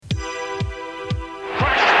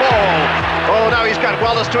Grant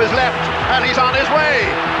Wallace to his left, and he's on his way.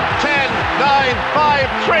 10, 9, 5,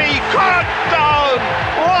 3, cut down!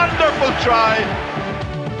 Wonderful try.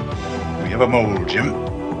 We have a mole, Jim.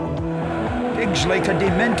 Digs like a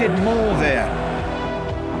demented mole there.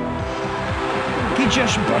 He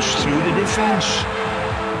just burst through the defence.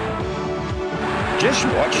 Just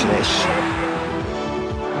watch this.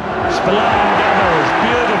 Spillane gathers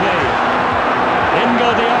beautifully. In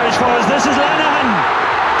go the Irish forwards. This is Lenihan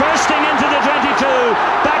bursting into the 22.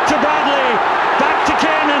 Back to Bradley. Back to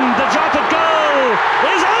Kiernan. The drop at goal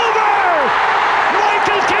is over.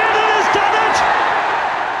 Michael Kiernan has done it.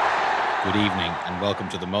 Good evening and welcome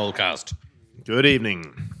to the Molecast. Good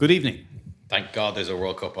evening. Good evening. Thank God there's a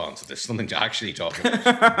World Cup on, so there's something to actually talk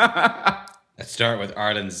about. Let's start with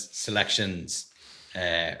Ireland's selections.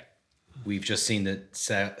 We've just seen the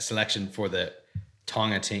selection for the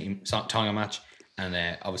Tonga match,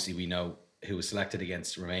 and obviously we know who was selected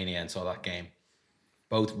against Romania and saw that game.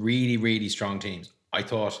 Both really, really strong teams. I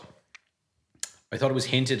thought it was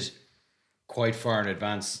hinted quite far in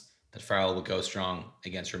advance that Farrell would go strong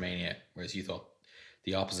against Romania, whereas you thought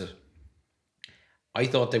the opposite. I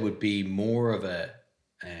thought they would be more of a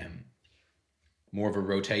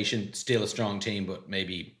rotation, still a strong team, but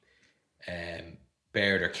maybe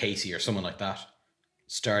Baird or Casey or someone like that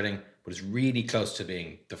starting, but it's really close to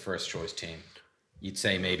being the first choice team. You'd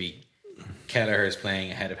say maybe Kelleher is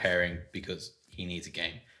playing ahead of Herring because he needs a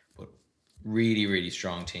game, but really, really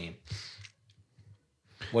strong team.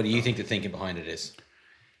 What do you think the thinking behind it is?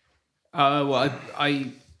 Well,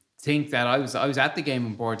 I think that I was at the game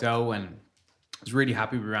in Bordeaux and I was really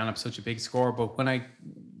happy we ran up such a big score. But when I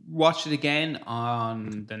watched it again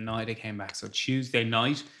on the night I came back, so Tuesday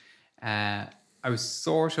night, I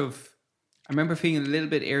remember feeling a little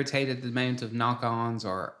bit irritated at the amount of knock-ons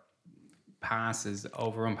or passes,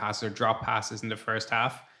 overrun passes or drop passes in the first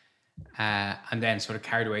half, and then sort of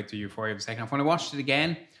carried away to euphoria of the second half. When I watched it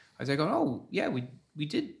again, I was like, oh yeah, we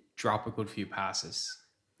did drop a good few passes,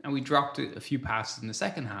 and we dropped a few passes in the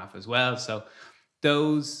second half as well. So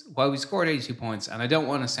while we scored 82 points, and I don't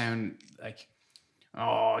want to sound like,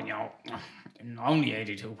 only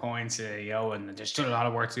 82 points, and there's still a lot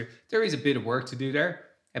of work to do. There is a bit of work to do there,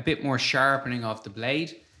 a bit more sharpening of the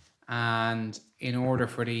blade. And in order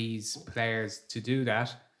for these players to do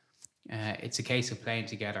that, it's a case of playing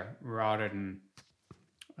together rather than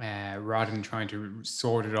trying to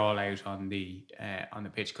sort it all out on the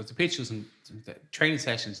pitch, because the pitch doesn't. The training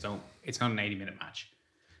sessions don't. It's not an 80-minute match.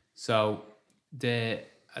 So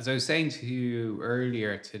as I was saying to you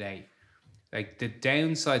earlier today, like the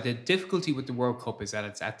downside, the difficulty with the World Cup is that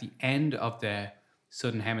it's at the end of the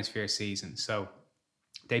Southern Hemisphere season. So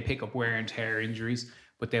they pick up wear and tear injuries,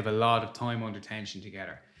 but they have a lot of time under tension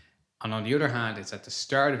together. And on the other hand, it's at the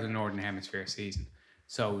start of the Northern Hemisphere season.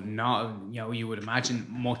 So you would imagine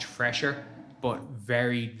much fresher, but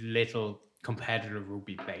very little competitive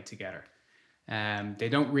rugby played together. They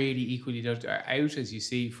don't really equally out, as you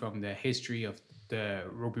see from the history of the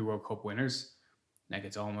Rugby World Cup winners. Like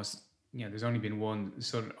it's almost, there's only been one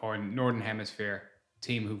Northern Hemisphere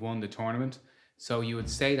team who've won the tournament. So you would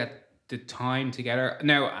say that the time together,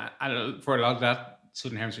 now for a lot of that,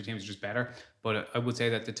 Southern Hemisphere teams are just better, but I would say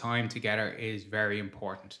that the time together is very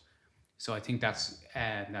important. So I think that's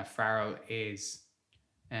that Farrell is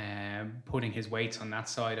putting his weights on that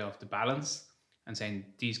side of the balance and saying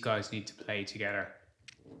these guys need to play together.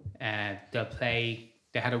 They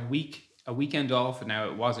had a weekend off, and now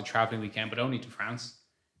it was a traveling weekend, but only to France.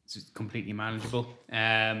 It's completely manageable.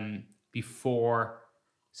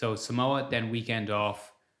 So Samoa, then weekend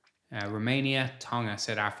off. Romania, Tonga,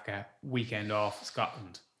 South Africa, weekend off,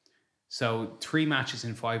 Scotland. So 3 matches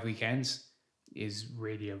in 5 weekends is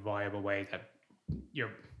really a viable way that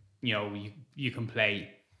you can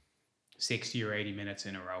play 60 or 80 minutes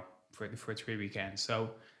in a row for 3 weekends.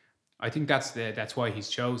 So I think that's why he's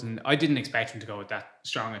chosen. I didn't expect him to go with that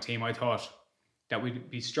strong a team. I thought that we'd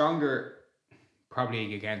be stronger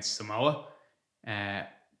probably against Samoa.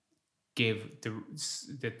 Give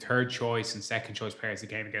the third choice and second choice players a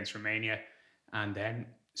game against Romania, and then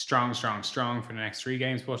strong for the next 3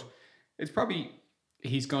 games. But it's probably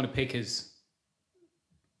he's going to pick his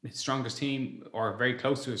strongest team, or very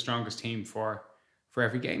close to his strongest team for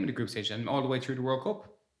every game in the group stage and all the way through the World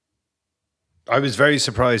Cup. I was very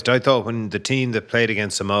surprised. I thought when the team that played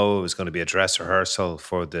against Samoa was going to be a dress rehearsal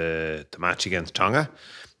for the match against Tonga,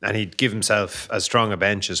 and he'd give himself as strong a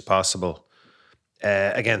bench as possible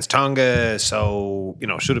against Tonga. So,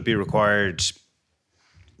 should it be required,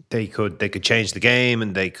 they could change the game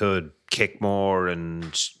and they could kick more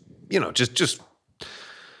and, just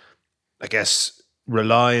I guess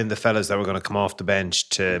rely on the fellas that were going to come off the bench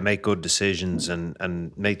to make good decisions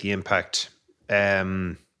and make the impact.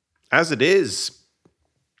 As it is,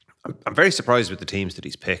 I'm very surprised with the teams that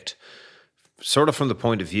he's picked. Sort of from the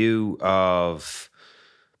point of view of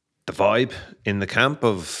the vibe in the camp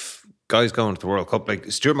of guys going to the World Cup.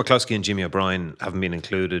 Like Stuart McCluskey and Jimmy O'Brien haven't been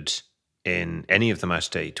included in any of the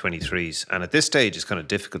match day 23s. And at this stage, it's kind of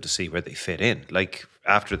difficult to see where they fit in, like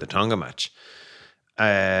after the Tonga match.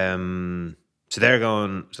 So they're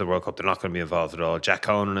going to the World Cup. They're not going to be involved at all. Jack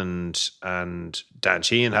Conan and Dan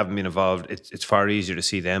Sheehan haven't been involved. It's far easier to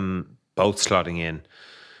see them both slotting in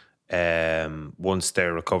once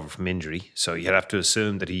they're recovered from injury. So you'd have to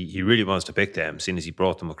assume that he really wants to pick them, seeing as he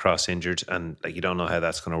brought them across injured, and like you don't know how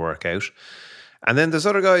that's going to work out. And then there's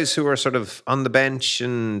other guys who are sort of on the bench,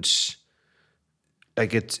 and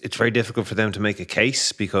like it's very difficult for them to make a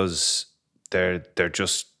case because they're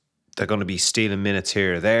going to be stealing minutes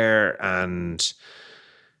here or there, and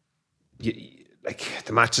like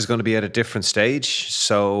the match is going to be at a different stage.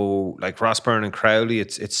 So like Ross Byrne and Crowley,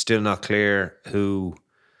 it's still not clear who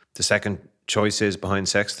the second choice is behind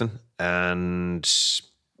Sexton, and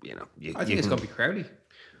I think it's going to be Crowley.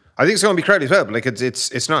 I think it's going to be Crowley as well, but like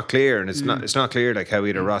it's not clear, and it's not clear like how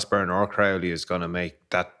either Ross Byrne or Crowley is going to make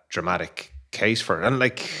that dramatic case for it. And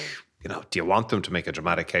like, do you want them to make a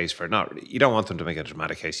dramatic case for it? Not really. You don't want them to make a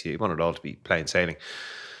dramatic case. You want it all to be plain sailing.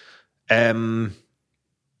 So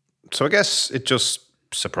I guess it just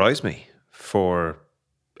surprised me for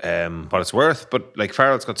what it's worth. But like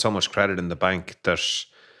Farrell's got so much credit in the bank that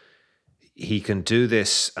he can do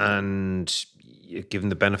this, and you give him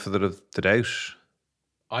the benefit of the doubt.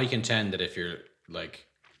 I contend that if you're like,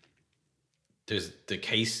 there's the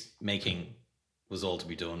case making was all to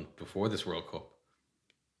be done before this World Cup,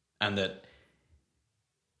 and that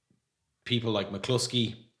people like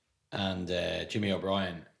McCluskey and Jimmy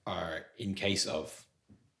O'Brien are in case of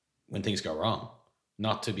when things go wrong,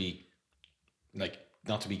 not to be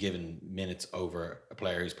given minutes over a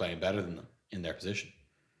player who's playing better than them in their position.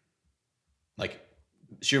 Like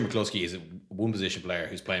Stuart McCluskey is a one position player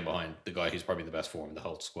who's playing behind the guy who's probably the best form in the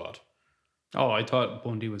whole squad. Oh, I thought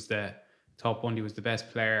Bundy was the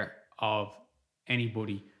best player of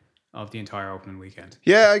anybody of the entire opening weekend.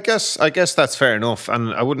 Yeah, I guess that's fair enough,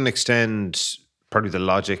 and I wouldn't extend probably the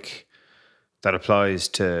logic that applies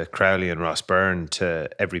to Crowley and Ross Byrne to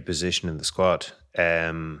every position in the squad.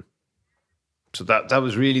 So that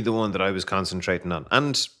was really the one that I was concentrating on,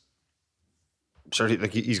 and certainly,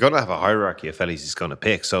 like he's going to have a hierarchy of fellas he's going to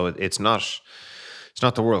pick. So it's not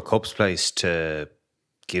the World Cup's place to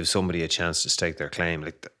give somebody a chance to stake their claim.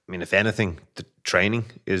 Like, I mean, if anything, the training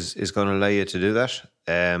is going to allow you to do that.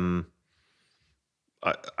 I'm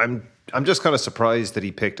just kind of surprised that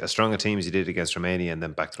he picked as strong a team as he did against Romania and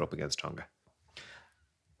then backed it up against Tonga.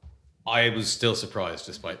 I was still surprised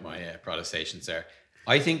despite my protestations there.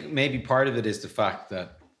 I think maybe part of it is the fact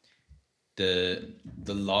that the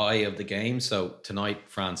lie of the game. So tonight,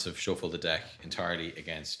 France have shuffled the deck entirely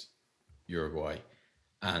against Uruguay,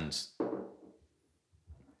 and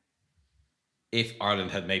if Ireland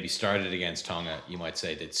had maybe started against Tonga, you might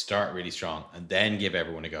say they'd start really strong and then give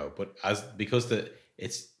everyone a go. But because the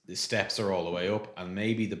steps are all the way up, and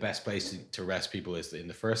maybe the best place to rest people is in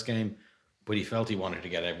the first game. But he felt he wanted to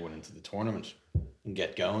get everyone into the tournament and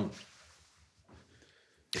get going.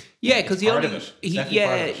 Yeah, because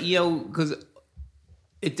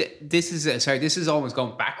this is almost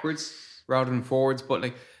going backwards rather than forwards. But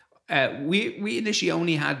like we initially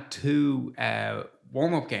only had 2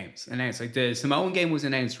 warm-up games announced. Like the Samoan game was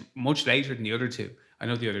announced much later than the other 2. I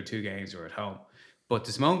know the other 2 games were at home, but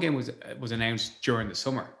the Samoan game was announced during the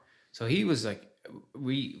summer. So he was like,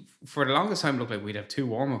 for the longest time looked like we'd have 2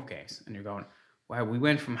 warm-up games, and you're going, wow, we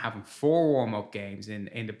went from having 4 warm-up games in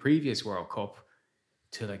the previous World Cup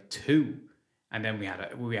to like 2, and then we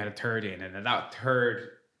had a third in, and that third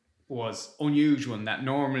was unusual. And that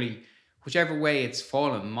normally, whichever way it's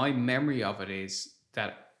fallen, my memory of it is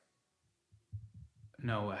that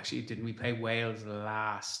no, actually, didn't we play Wales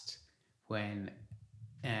last when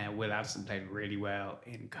Will Addison played really well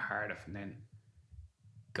in Cardiff and then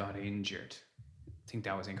got injured? I think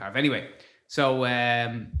that was in Cardiff. Anyway, so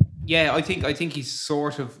I think he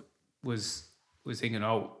sort of was thinking,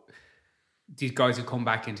 oh, these guys have come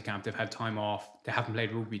back into camp. They've had time off. They haven't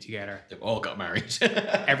played rugby together. They've all got married.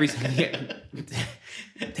 They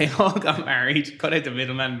all got married. Cut out the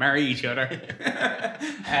middleman, marry each other.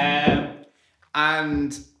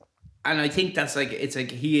 And I think that's like, it's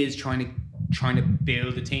like he is trying to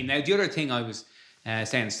build a team. Now, the other thing I was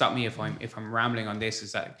saying, stop me if I'm rambling on this,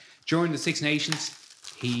 is that during the Six Nations,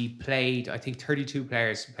 he played, I think 32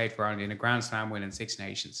 players played for Ireland in a Grand Slam win in Six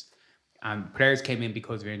Nations. And players came in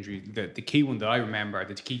because of injury. The key one that I remember,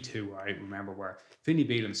 the key two I remember were Finlay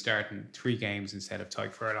Bealham starting 3 games instead of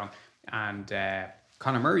Tyke Furlong, and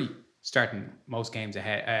Conor Murray starting most games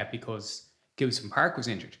ahead because Gibson Park was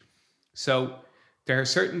injured. So there are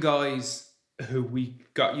certain guys who we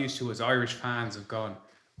got used to as Irish fans of going,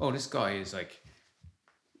 oh, this guy is like,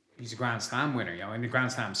 he's a Grand Slam winner, and a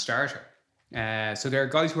Grand Slam starter. So there are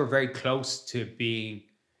guys who are very close to being,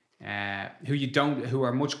 who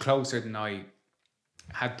are much closer than I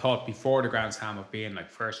had thought before the Grand Slam of being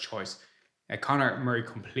like first choice. Conor Murray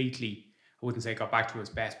completely, I wouldn't say got back to his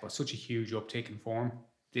best, but such a huge uptick in form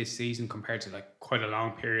this season compared to like quite a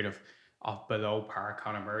long period of below par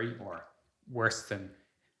Conor Murray, or worse than,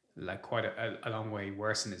 like quite a long way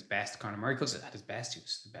worse than his best. Conor Murray, because at his best, he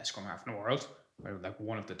was the best scrum half in the world, like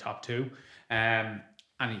one of the top 2. And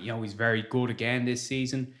he's very good again this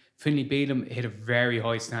season. Finlay Bealham hit a very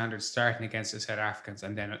high standard starting against the South Africans,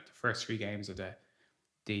 and then at the first 3 games of the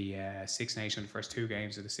Six Nations, the first 2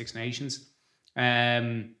 games of the Six Nations.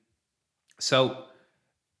 So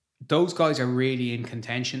those guys are really in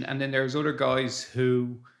contention, and then there's other guys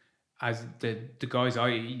who, as the guys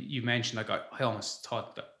you mentioned, like I almost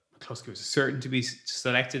thought that McCluskey was certain to be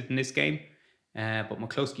selected in this game, but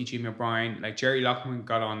McCluskey, Jimmy O'Brien, like Jerry Lockman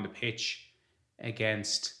got on the pitch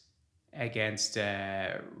against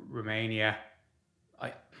Romania.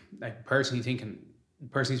 Personally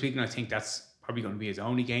speaking, I think that's probably going to be his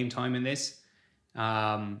only game time in this.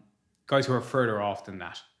 Guys who are further off than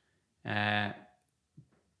that.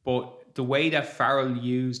 But the way that Farrell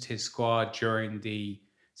used his squad during the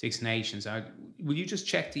Six Nations, will you just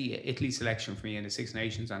check the Italy selection for me in the Six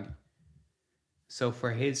Nations, Andy? So for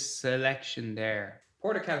his selection there,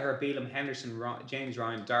 Porter, Kelleher, Bealham, Henderson, James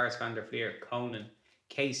Ryan, Doris van der Fleer, Conan,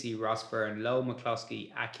 Casey, Rossburn, Lowe,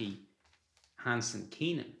 McCluskey, Aki, Hansen,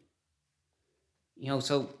 Keenan.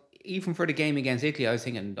 So even for the game against Italy, I was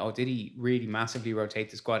thinking, did he really massively rotate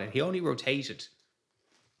the squad? And he only rotated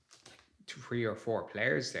 3 or 4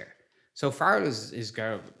 players there. So Farrell is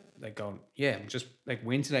going, I'm just like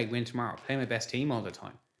win today, win tomorrow, play my best team all the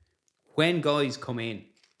time. When guys come in,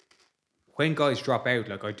 when guys drop out,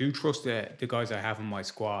 like I do trust the guys I have in my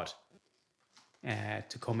squad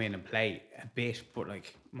to come in and play a bit, but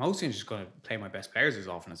like mostly I'm just going to play my best players as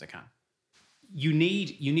often as I can. You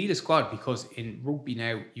need a squad because in rugby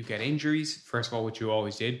now you get injuries, first of all, which you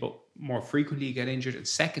always did, but more frequently you get injured, and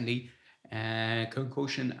secondly,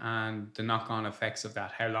 concussion and the knock-on effects of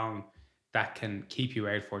that, how long that can keep you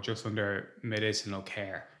out for just under medicinal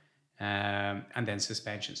care, and then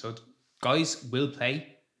suspension. So guys will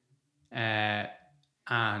play, and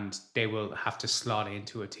they will have to slot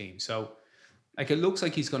into a team. So like it looks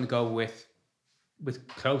like he's going to go with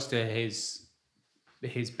close to his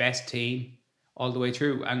best team all the way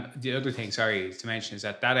through. And the other thing, sorry, to mention is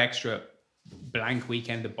that extra blank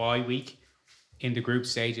weekend, the bye week in the group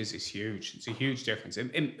stages is huge. It's a huge difference.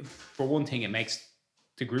 For one thing, it makes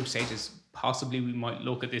the group stages, possibly we might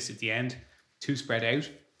look at this at the end, too spread out.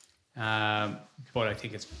 But I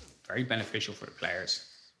think it's very beneficial for the players.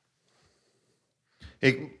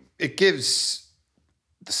 It gives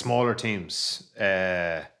the smaller teams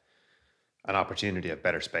an opportunity of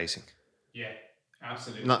better spacing. Yeah,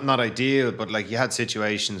 absolutely. Not ideal, but like you had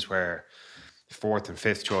situations where 4th and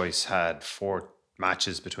 5th choice had 4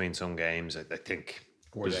 matches between some games. I think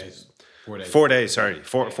 4 days. 4 days. 4 days. Sorry,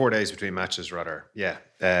 4 days between matches. Rather, yeah.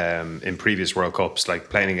 In previous World Cups, like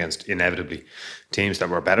playing against inevitably teams that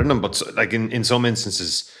were better than them, but like in some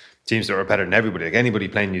instances, teams that were better than everybody. Like anybody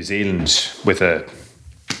playing New Zealand with a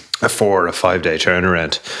 4 or 5 day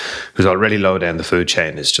turnaround, who's already low down the food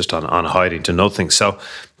chain, is just on hiding to nothing. So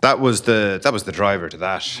that was the driver to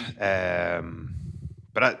that.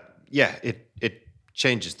 It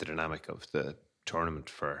changes the dynamic of the tournament,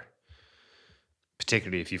 for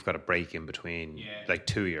particularly if you've got a break in between like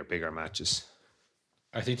 2 of your bigger matches.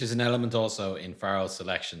 I think there's an element also in Farrell's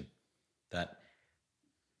selection that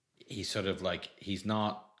he's sort of like, he's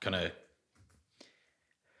not kind of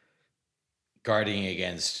guarding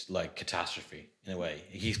against like catastrophe in a way.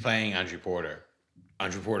 He's playing Andrew Porter.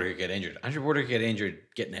 Andrew Porter could get injured. Andrew Porter could get injured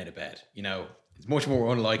getting out of bed. It's much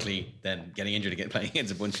more unlikely than getting injured and playing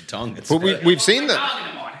against a bunch of Tongans. But we've seen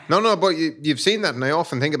that. No, but you've seen that, and I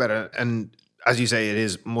often think about it. And as you say, it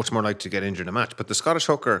is much more likely to get injured in a match. But the Scottish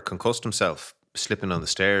hooker concussed himself slipping on the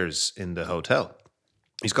stairs in the hotel.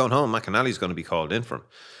 He's going home. McAnally's going to be called in for him.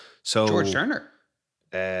 So George Turner,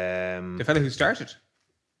 the fellow who started,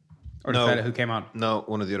 or the fellow who came on. No,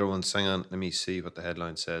 one of the other ones. Hang on, let me see what the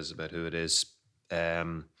headline says about who it is.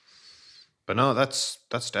 But no, that's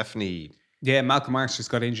definitely. Yeah, Malcolm Marks just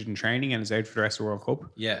got injured in training and is out for the rest of the World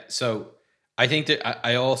Cup. Yeah, so I think that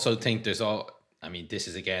I also think there's all. I mean, this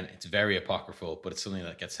is again, it's very apocryphal, but it's something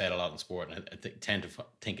that gets said a lot in sport, and I tend to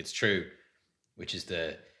think it's true, which is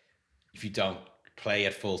if you don't play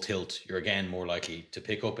at full tilt, you're again more likely to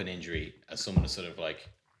pick up an injury as someone is sort of like.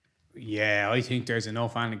 Yeah, I think there's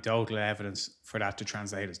enough anecdotal evidence for that to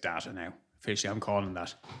translate as data now. Officially, I'm calling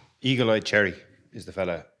that. Eagle-eyed Cherry is the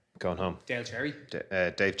fella going home. Dale Cherry?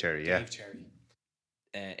 Dave Cherry, yeah. Dave Cherry.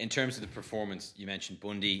 In terms of the performance, you mentioned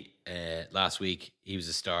Bundy last week. He was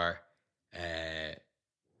a star.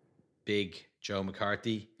 Big Joe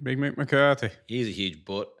McCarthy. Big Mick McCarthy. He's a huge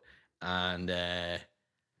butt. And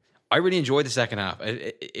I really enjoyed the second half.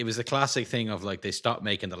 It was a classic thing of like they stopped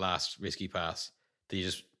making the last risky pass. They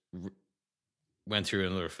just went through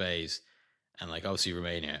another phase. And like obviously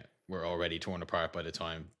Romania were already torn apart by the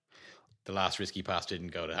time the last risky pass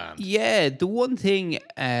didn't go to hand. Yeah, the one thing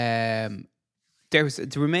the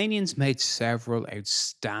Romanians made several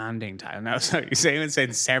outstanding tackles. Now, sorry, you're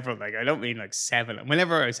saying several. Like I don't mean like seven.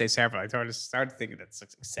 Whenever I say several, I started thinking that's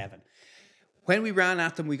like seven. When we ran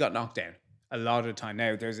at them, we got knocked down a lot of the time.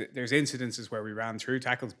 Now there's incidences where we ran through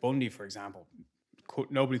tackles. Bundy, for example,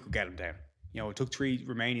 nobody could get him down. You know, it took 3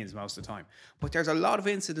 Romanians most of the time. But there's a lot of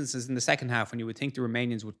incidences in the second half when you would think the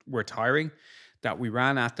Romanians were tiring, that we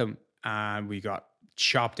ran at them and we got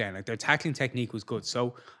chopped down. Like their tackling technique was good.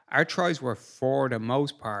 So our tries were, for the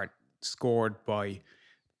most part, scored by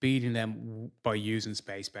beating them by using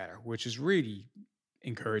space better, which is really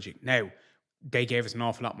encouraging. Now, they gave us an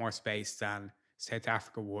awful lot more space than South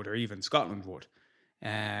Africa would or even Scotland would.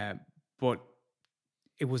 But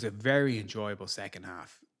it was a very enjoyable second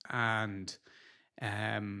half. And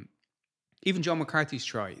even John McCarthy's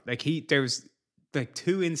try, like there was like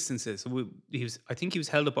 2 instances. I think he was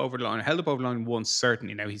held up over the line once,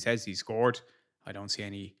 certainly. Now he says he scored. I don't see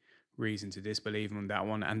any reason to disbelieve him on that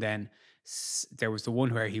one. And then there was the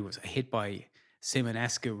one where he was hit by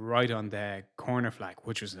Simonescu right on the corner flag,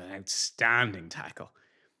 which was an outstanding tackle.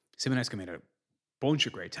 Simonescu made a bunch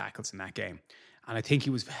of great tackles in that game. And I think he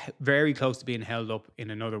was very close to being held up in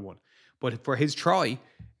another one. But for his try,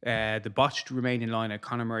 the botched Romanian line,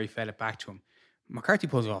 Conor Murray fed it back to him. McCarthy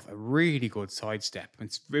pulls off a really good sidestep.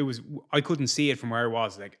 I couldn't see it from where I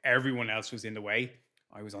was. Like everyone else was in the way.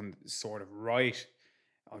 I was on sort of right.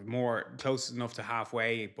 I was more close enough to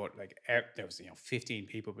halfway, but like there was 15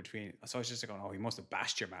 people between. So I was just like, oh, he must have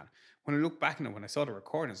bashed your man. When I look back on it, when I saw the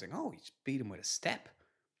recording, I was like, oh, he just beat him with a step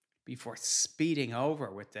before speeding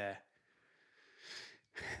over with the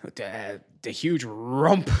huge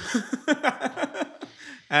rump.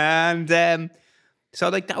 And so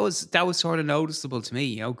like that was sort of noticeable to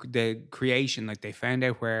me, the creation. Like they found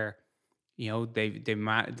out where,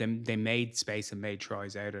 they made space and made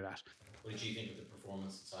tries out of that. What did you think of the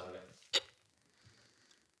performance on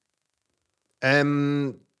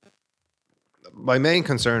Saturday? My main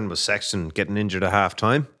concern was Sexton getting injured at half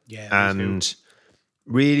time. Yeah, and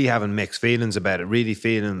really having mixed feelings about it. Really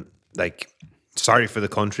feeling like sorry for the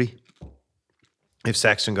country if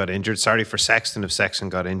Sexton got injured. Sorry for Sexton if Sexton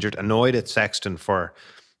got injured. Annoyed at Sexton for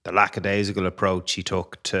the lackadaisical approach he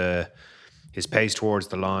took to his pace towards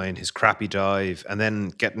the line, his crappy dive, and then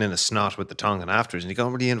getting in a snot with the Tongan afterwards. And you go,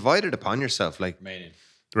 well, you invited upon yourself. Like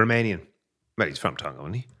Romanian. Well, he's from Tonga,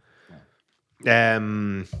 wasn't he? Yeah.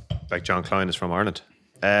 Like John Klein is from Ireland.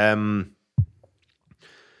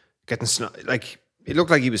 Getting snot. Like, it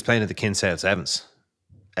looked like he was playing at the Kinsale Sevens.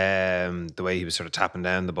 The way he was sort of tapping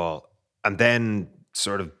down the ball. And then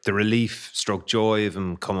sort of the relief stroke joy of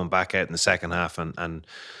him coming back out in the second half and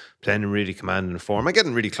playing in really commanding form. I'm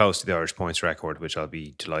getting really close to the Irish points record, which I'll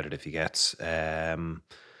be delighted if he gets.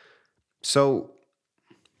 So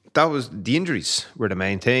that was the injuries were the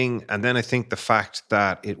main thing. And then I think the fact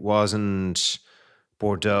that it wasn't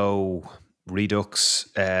Bordeaux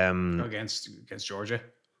Redux. Against Georgia.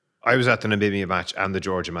 I was at the Namibia match and the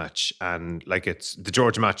Georgia match, and like the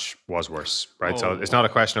Georgia match was worse, right? So it's not a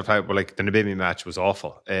question of how, but like the Namibia match was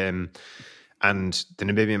awful. And the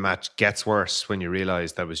Namibia match gets worse when you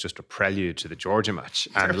realise that was just a prelude to the Georgia match.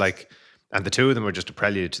 And and the two of them were just a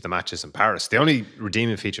prelude to the matches in Paris. The only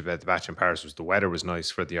redeeming feature about the match in Paris was the weather was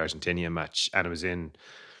nice for the Argentinian match, and it was in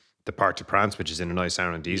the Parc des Princes, which is in a nice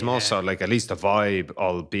arrondissement. Yeah. So like at least the vibe,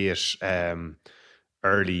 albeit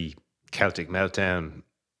early Celtic meltdown,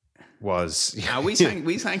 was we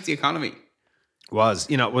sank the economy. Was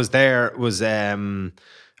at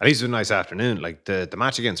least it was a nice afternoon. Like the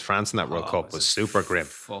match against France in that World Cup was super grim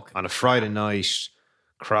on a Friday night,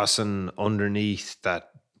 crossing underneath that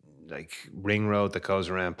like ring road that goes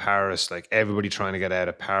around Paris, like everybody trying to get out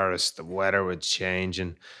of Paris. The weather was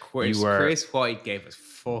changing. Chris White gave us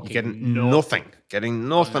fucking Getting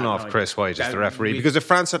nothing off night. Chris White as That the referee, we- because if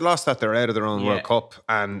France had lost that, they're out of their own Yeah. World Cup,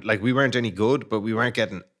 and like we weren't any good, but we weren't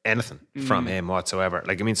getting anything from him whatsoever.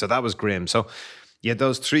 Like, I mean, so that was grim. So you had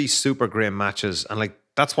those 3 super grim matches, and like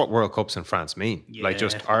that's what World Cups in France mean. Like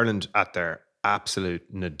just Yeah. Ireland at their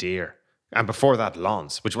absolute nadir, and before that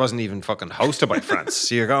Lens, which wasn't even fucking hosted by France.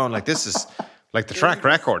 So you're going like, this is like the track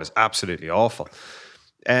record is absolutely awful.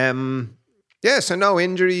 Yeah, so no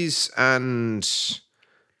injuries and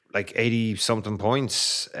like 80 something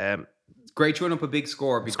points. Great to run up a big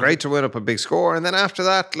score. It's great to win up a big score, and then after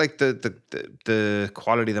that, like the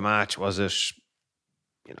quality of the match, was it,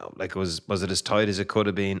 you know, like was it as tight as it could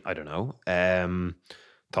have been? I don't know.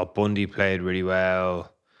 Thought Bundy played really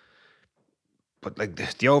well, but like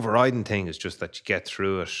the overriding thing is just that you get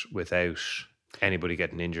through it without anybody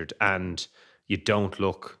getting injured, and you don't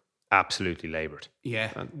look absolutely laboured.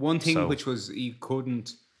 Yeah, one thing so- which was you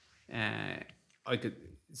couldn't.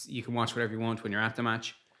 You can watch whatever you want when you're at the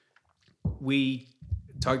match.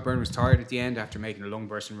 Tyke Byrne was tired at the end after making a long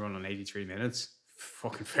bursting run on 83 minutes.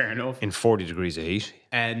 Fucking fair enough. In 40 degrees of heat.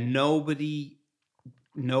 And nobody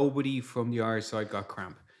from the Irish side got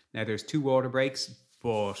cramp. Now there's 2 water breaks,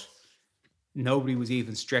 but nobody was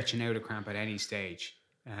even stretching out a cramp at any stage.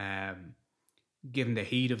 Given the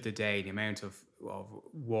heat of the day, the amount of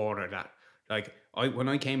water that, like, when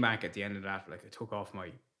I came back at the end of that, like I took off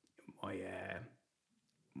my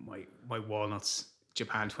Walnuts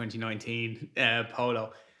Japan 2019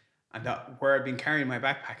 polo, and that where I'd been carrying my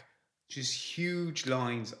backpack, just huge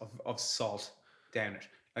lines of salt down it.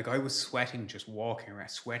 Like I was sweating just walking around,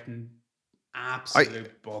 sweating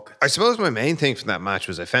absolute buckets. I suppose my main thing from that match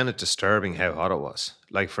was I found it disturbing how hot it was.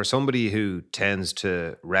 Like, for somebody who tends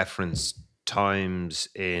to reference times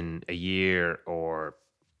in a year or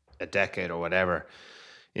a decade or whatever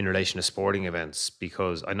in relation to sporting events,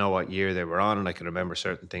 because I know what year they were on and I can remember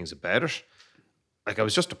certain things about it. Like, I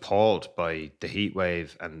was just appalled by the heat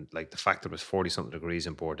wave and like the fact that it was 40 something degrees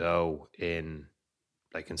in Bordeaux in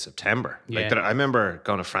September. Yeah. Like, that I remember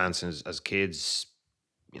going to France as kids,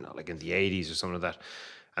 you know, like in the 80s or something like that,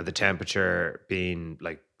 and the temperature being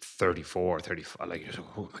like 34, 35, like,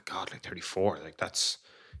 oh my God, like 34, like that's,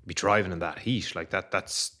 you'd be driving in that heat, like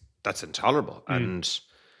that's intolerable. And,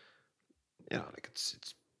 you know,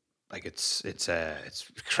 like it's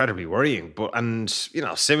incredibly worrying. But, and, you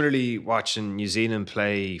know, similarly watching New Zealand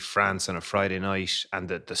play France on a Friday night and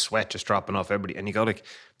the sweat just dropping off everybody, and you go like,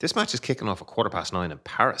 this match is kicking off at 9:15 in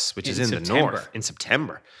Paris, which is in the north in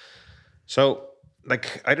September. So,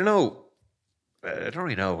 like, I don't know. I don't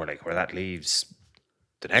really know where that leaves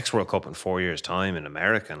the next World Cup in 4 years' time in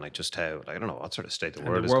America, and like just how, like, I don't know what sort of state the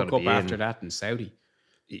world and is the going World to Cup be after in. that in Saudi.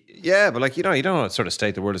 Yeah, but like, you don't know what sort of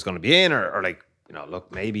state the world is going to be in, or like, you know,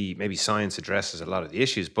 look, maybe science addresses a lot of the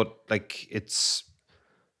issues, but like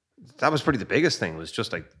that was probably the biggest thing, was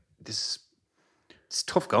just like it's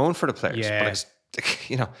tough going for the players. Yeah. But like,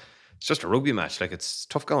 you know, it's just a rugby match. Like, it's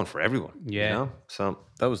tough going for everyone. Yeah. You know? So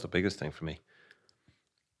that was the biggest thing for me.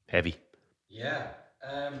 Heavy. Yeah.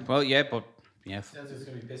 Well, yeah, but yeah, Sounds like it's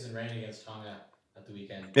going to be pissing rain against Tonga at the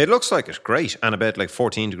weekend. It looks like it's great, and about like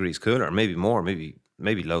 14 degrees cooler, maybe more, maybe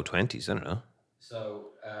low 20s. I don't know. So,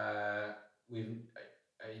 do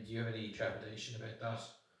you have any trepidation about that,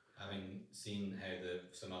 having seen how the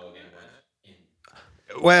Samoa game went in?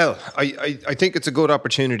 Well, I think it's a good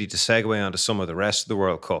opportunity to segue onto some of the rest of the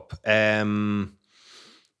World Cup. I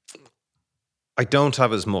don't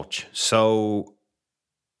have as much. So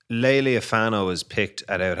Lele Afano is picked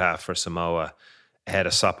at out half for Samoa ahead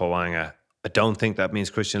of Sapawanga. I don't think that means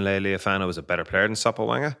Christian Lele Afano is a better player than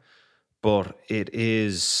Sapawanga, but it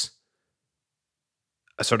is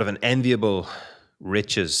a sort of an enviable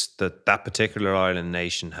riches that particular island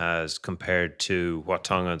nation has compared to what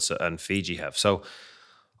Tonga and Fiji have. So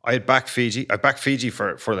I backed Fiji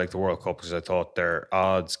for like the World Cup, because I thought their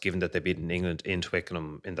odds, given that they beaten England in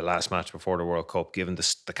Twickenham in the last match before the World Cup, given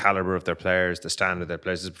the calibre of their players, the standard of their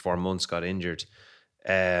players before Muntz got injured,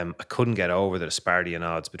 I couldn't get over the disparity in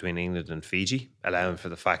odds between England and Fiji, allowing for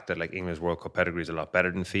the fact that like England's World Cup pedigree is a lot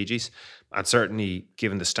better than Fiji's, and certainly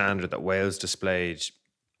given the standard that Wales displayed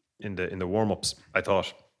in the warm-ups, I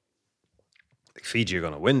thought like Fiji are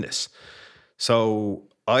going to win this. So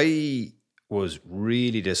I was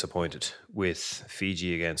really disappointed with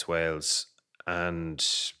Fiji against Wales, and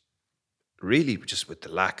really just with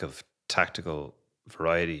the lack of tactical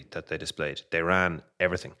variety that they displayed. They ran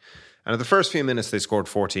everything. And in the first few minutes, they scored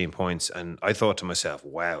 14 points, and I thought to myself,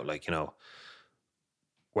 wow, like, you know,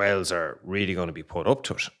 Wales are really going to be put up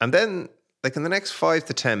to it. And then like in the next 5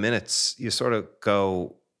 to 10 minutes, you sort of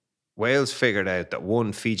go, Wales figured out that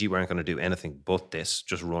one, Fiji weren't going to do anything but this,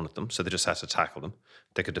 just run at them. So they just had to tackle them.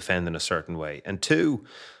 They could defend in a certain way. And two,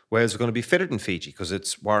 Wales were going to be fitter than Fiji because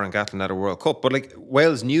it's Warren Gatland at a World Cup. But like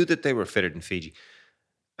Wales knew that they were fitter than Fiji.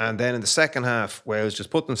 And then in the second half, Wales just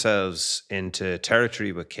put themselves into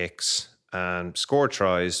territory with kicks and scored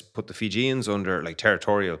tries, put the Fijians under like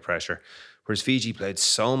territorial pressure. Whereas Fiji played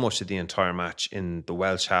so much of the entire match in the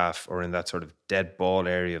Welsh half or in that sort of dead ball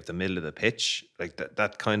area of the middle of the pitch. Like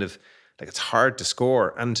that kind of, like it's hard to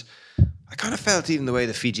score. And I kind of felt even the way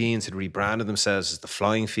the Fijians had rebranded themselves as the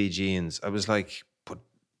Flying Fijians, I was like, but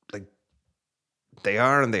like they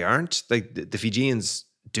are and they aren't. Like the Fijians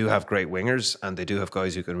do have great wingers and they do have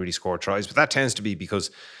guys who can really score tries. But that tends to be because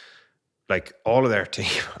like all of their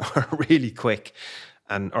team are really quick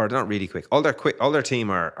or not really quick. All their team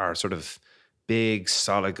are sort of big,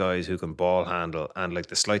 solid guys who can ball handle, and like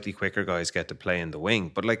the slightly quicker guys get to play in the wing.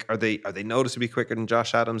 But like, are they noticeably quicker than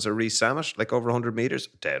Josh Adams or Reece Sammet? Like over 100 meters?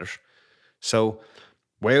 Doubt it. So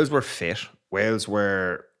Wales were fit. Wales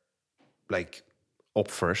were like up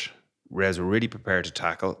for it. Wales were really prepared to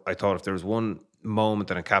tackle. I thought if there was one moment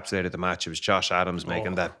that encapsulated the match, it was Josh Adams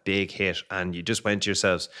making that big hit, and you just went to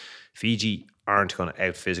yourselves, Fiji aren't going to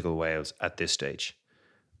out physical Wales at this stage.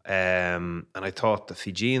 And I thought the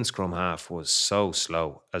Fijian scrum half was so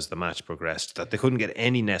slow as the match progressed that they couldn't get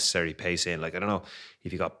any necessary pace in. Like, I don't know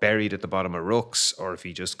if he got buried at the bottom of rucks or if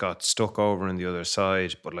he just got stuck over on the other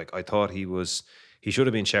side. But like, I thought he should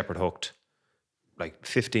have been shepherd hooked like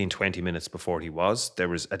 15, 20 minutes before he was. There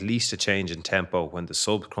was at least a change in tempo when the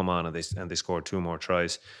subs come on and they scored 2 more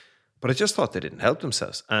tries. But I just thought they didn't help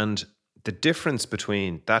themselves. And the difference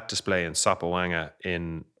between that display and Sapawanga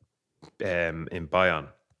in Bayonne,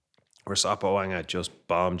 where Sapawanga just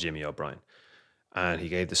bombed Jimmy O'Brien. And he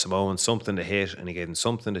gave the Samoans something to hit and he gave them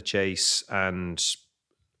something to chase. And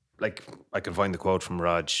like, I can find the quote from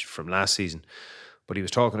Raj from last season, but he was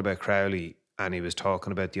talking about Crowley and he was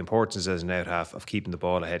talking about the importance as an out half of keeping the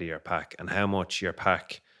ball ahead of your pack and how much your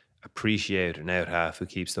pack appreciate an out half who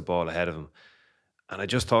keeps the ball ahead of him. And I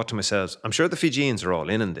just thought to myself, I'm sure the Fijians are all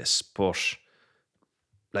in this, but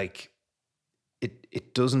like,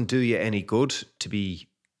 it doesn't do you any good to be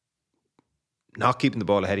not keeping the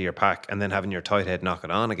ball ahead of your pack and then having your tight head knock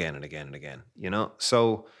it on again and again and again, you know?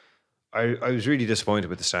 So I was really disappointed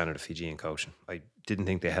with the standard of Fijian coaching. I didn't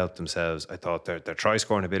think they helped themselves. I thought their try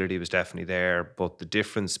scoring ability was definitely there, but the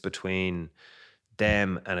difference between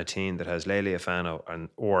them and a team that has Lele Afano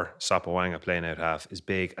or Sapawanga playing out half is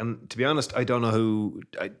big. And to be honest, I don't know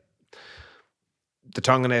the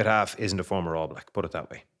Tongan out half isn't a former All Black, put it that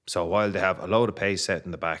way. So while they have a load of pace set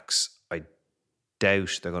in the backs, I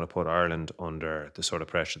doubt they're going to put Ireland under the sort of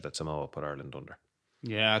pressure that Samoa put Ireland under.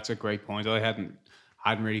 Yeah, that's a great point. I hadn't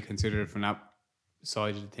really considered it from that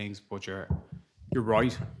side of the things, but you're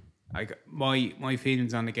right. Like my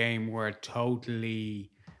feelings on the game were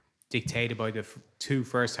totally dictated by the 2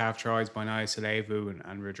 first half tries by Naya Salevu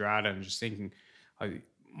and Radrada, and just thinking,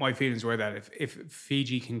 my feelings were that if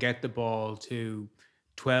Fiji can get the ball to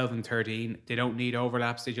 12 and 13, they don't need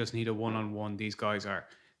overlaps, they just need a one-on-one. These guys are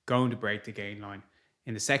going to break the gain line.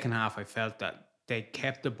 In the second half, I felt that they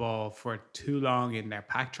kept the ball for too long in their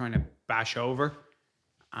pack trying to bash over,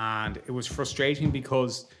 and it was frustrating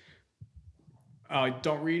because I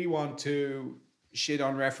don't really want to shit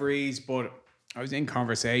on referees, but I was in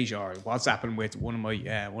conversation or WhatsApping with one of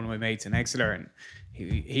my mates in Exeter, and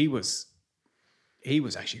he was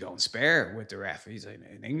actually going spare with the ref. He's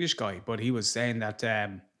an English guy, but he was saying that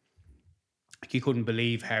he couldn't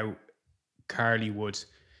believe how Carly would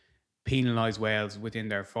penalise Wales within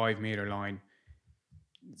their 5 metre line.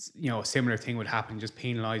 You know, a similar thing would happen, just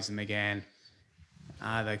penalise them again.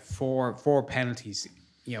 Like four penalties,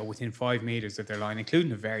 you know, within 5 metres of their line,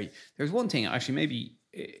 including there's one thing, actually, maybe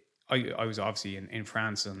I was obviously in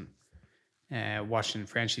France and watching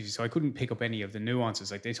French TV, so I couldn't pick up any of the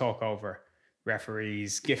nuances. Like, they talk over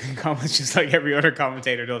referees giving comments just like every other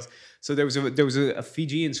commentator does. So there was a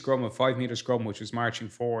Fijian scrum, a 5 metre scrum, which was marching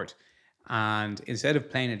forward. And instead of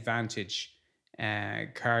playing advantage,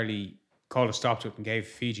 Carly called a stop to it and gave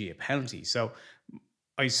Fiji a penalty. So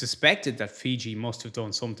I suspected that Fiji must have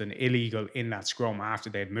done something illegal in that scrum after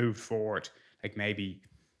they'd moved forward. Like maybe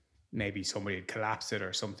somebody had collapsed it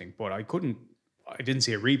or something. But I didn't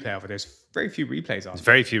see a replay of it. There's very few replays on it.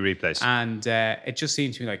 Very few replays. And it just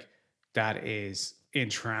seemed to me like that is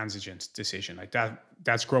intransigent decision. Like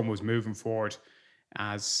that scrum was moving forward,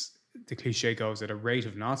 as the cliche goes, at a rate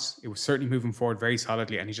of knots. It was certainly moving forward very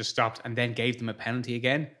solidly, and he just stopped and then gave them a penalty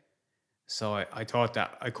again. So I thought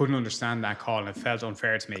that I couldn't understand that call, and it felt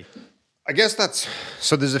unfair to me. I guess that's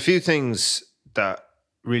so. There's a few things that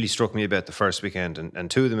really struck me about the first weekend,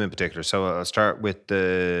 and two of them in particular. So I'll start with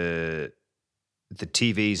the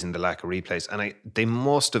TVs and the lack of replays, and they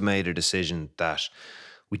must have made a decision that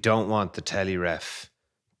we don't want the telly ref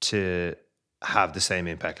to have the same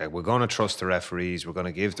impact. Like, we're going to trust the referees. We're going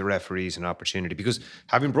to give the referees an opportunity, because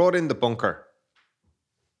having brought in the bunker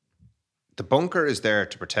is there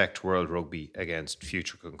to protect World Rugby against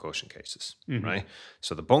future concussion cases, right?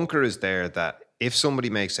 So the bunker is there that if somebody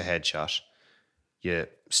makes a headshot, you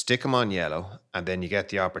stick them on yellow, and then you get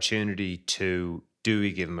the opportunity to, do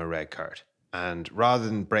we give them a red card? And rather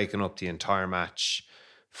than breaking up the entire match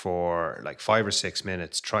for like 5 or 6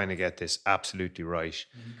 minutes trying to get this absolutely right.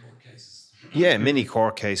 Mini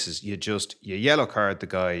court cases. You yellow card the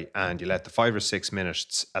guy and you let the 5 or 6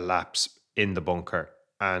 minutes elapse in the bunker.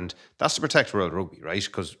 And that's to protect World Rugby, right?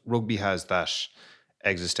 Because rugby has that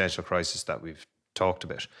existential crisis that we've talked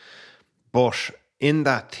about. But in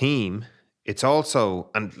that theme, it's also,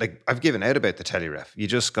 and like I've given out about the telерef, you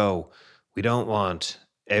just go, we don't want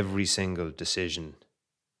every single decision.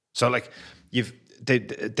 So like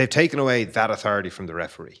they've taken away that authority from the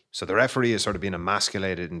referee. So the referee is sort of being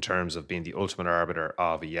emasculated in terms of being the ultimate arbiter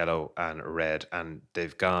of a yellow and a red, and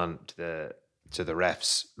they've gone to the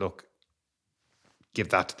refs. Look, give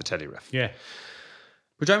that to the telleref. Yeah.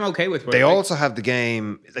 Which I'm okay with. They also have the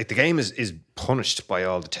game, like the game is punished by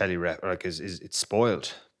all the telleref, like it's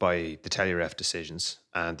spoiled by the telleref decisions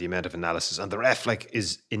and the amount of analysis, and the ref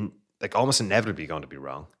is in almost inevitably going to be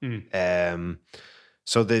wrong.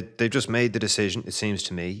 So they've just made the decision, it seems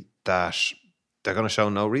to me, that they're going to show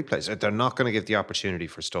no replays. They're not going to give the opportunity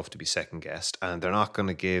for stuff to be second guessed, and they're not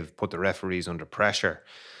going to put the referees under pressure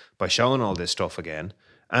by showing all this stuff again.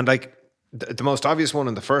 And like the most obvious one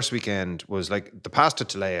in the first weekend was like the pass to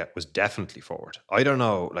Talea was definitely forward. I don't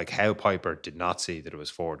know like how Piper did not see that it was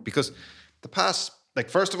forward, because the pass, like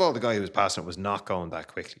first of all, the guy who was passing it was not going that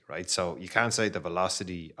quickly, right? So you can't say the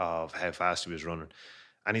velocity of how fast he was running.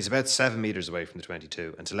 And he's about 7 meters away from the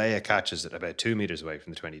 22, and Talea catches it about 2 meters away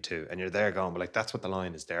from the 22, and you're there going, but like that's what the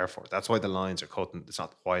line is there for. That's why the lines are cutting. It's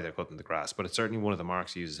not why they're cutting the grass, but it's certainly one of the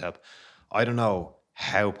marks he uses help. I don't know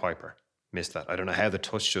how Piper missed that. I don't know how the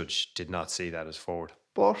touch judge did not see that as forward,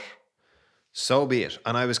 but so be it.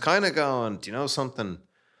 And I was kind of going, do you know something?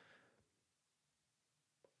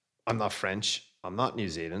 I'm not French. I'm not New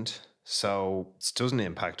Zealand, so it doesn't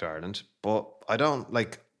impact Ireland. But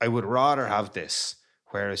I would rather have this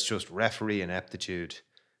where it's just referee ineptitude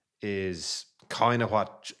is kind of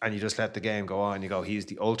what, and you just let the game go on. You go, he's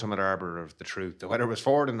the ultimate arbiter of the truth. Whether it was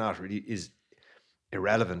forward or not really is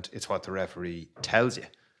irrelevant. It's what the referee tells you.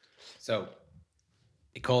 So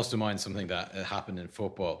it calls to mind something that happened in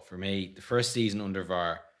football for me. The first season under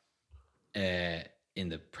VAR, in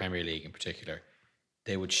the Premier League in particular,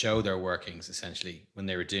 they would show their workings essentially when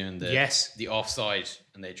they were doing the offside,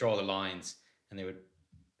 and they draw the lines, and they would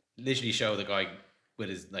literally show the guy with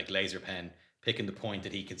his like laser pen picking the point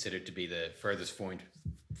that he considered to be the furthest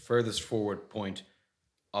forward point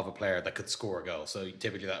of a player that could score a goal. So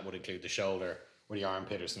typically that would include the shoulder or the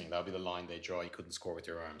armpit or something. That would be the line they draw. You couldn't score with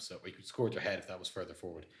your arms, so you could score with your head if that was further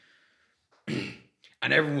forward.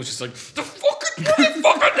 And everyone was just like, "The fucking what are you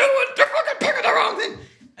fucking doing? They're fucking picking the wrong thing."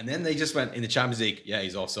 And then they just went in the Champions League. Yeah,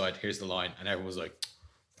 he's offside. Here's the line, and everyone was like,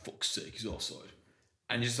 "Fuck's sake, he's offside."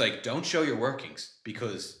 And just like, don't show your workings,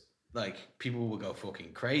 because like people will go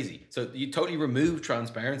fucking crazy. So you totally remove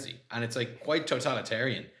transparency, and it's like quite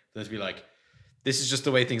totalitarian. They'll be like, this is just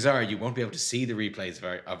the way things are. You won't be able to see the replays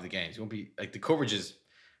of the games. You won't be like, the coverage is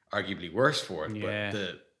arguably worse for it,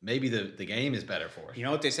 but maybe the game is better for it. You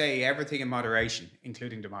know what they say? Everything in moderation,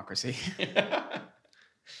 including democracy.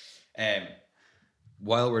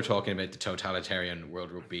 While we're talking about the totalitarian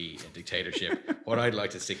World Rugby dictatorship, what I'd like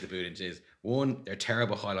to stick the boot into is, one, their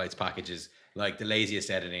terrible highlights packages, like the laziest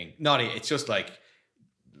editing. It's just like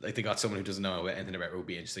they got someone who doesn't know anything about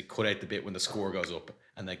rugby and just like cut out the bit when the score goes up,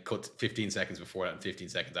 and then cut 15 seconds before that and 15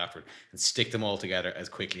 seconds after, and stick them all together as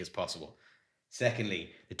quickly as possible. Secondly,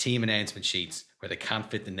 the team announcement sheets where they can't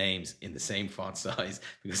fit the names in the same font size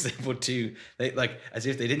because they put as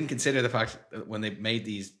if they didn't consider the fact that when they made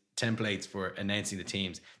these templates for announcing the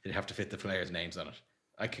teams, they'd have to fit the players' names on it.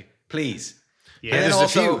 Like, please. Yeah, and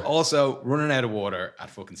then also running out of water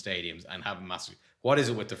at fucking stadiums and having massive. What is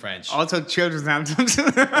it with the French? Also, children's anthems.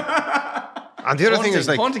 And the other thing is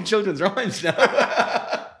like haunting children's rhymes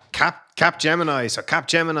now. Cap Gemini. So Cap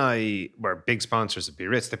Gemini were big sponsors of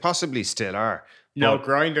Biarritz. They possibly still are. No,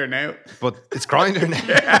 Grindr now. But it's Grindr now.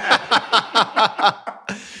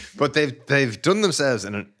 But they've done themselves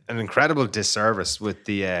an incredible disservice with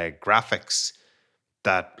the graphics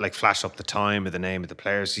that like flash up the time or the name of the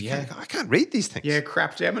players. I can't read these things. Yeah,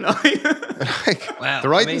 crap Gemini. Like, Well, the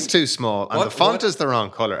writing's too small and the font is the wrong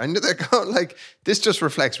color. And they're going like, this just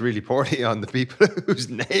reflects really poorly on the people whose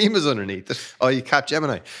name is underneath it. Oh, you Cap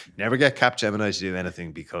Gemini. Never get Cap Gemini to do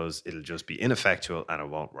anything because it'll just be ineffectual and it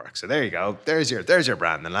won't work. So there you go. There's your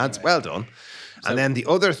brand, then, lads. Well done. And then the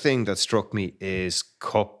other thing that struck me is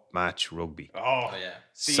cup match rugby. Oh, yeah.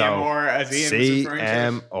 CMR, as Ian was referring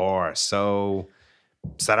to. CMR. So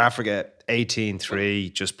South Africa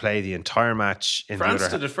 18-3, just play the entire match in France the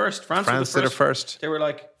other did it first. France did it first. They were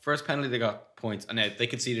like, first penalty, they got points. And they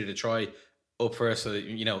conceded a try up first. So,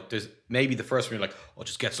 there's maybe the first one you're like, oh,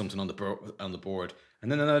 just get something on the board.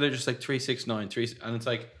 And then another just like 3-6-9, 3. And it's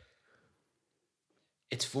like,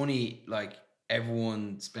 it's funny, like,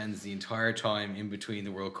 everyone spends the entire time in between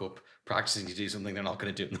the World Cup practicing to do something they're not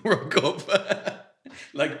going to do in the World Cup.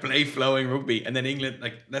 Like play flowing rugby. And then England,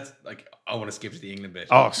 like, that's like, I want to skip to the England bit.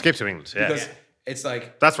 Oh, skip to England. Yeah. Because it's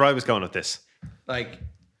like, That's where I was going with this. like,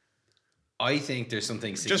 I think there's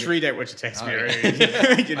something Just read out what you text me. Oh, Right?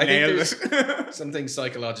 yeah. You I nailed think it. there's something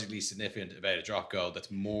psychologically significant about a drop goal that's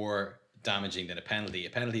more damaging than a penalty. A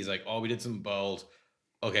penalty is like, oh, we did something bold.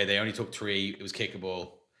 Okay, they only took 3. It was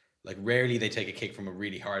kickable. Like, rarely they take a kick from a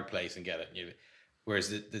really hard place and get it. Whereas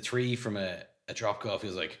the 3 from a drop goal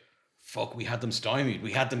feels like, fuck, we had them stymied.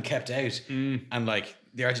 We had them kept out. And like,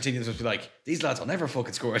 the Argentinians must be like, these lads will never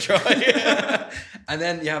fucking score a try. And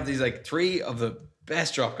then you have these like 3 of the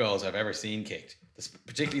best drop goals I've ever seen kicked.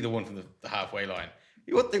 Particularly the one from the halfway line.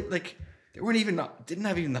 They weren't even didn't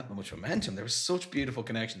have even that much momentum. There were such beautiful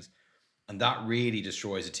connections. And that really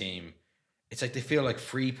destroys a team. It's like they feel like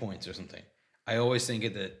free points or something. I always think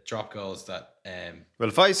of the drop goals that Well,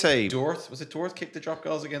 if I say Dorth kicked the drop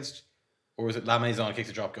goals against, or was it La Maison kicked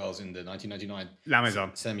the drop goals in the 1999 La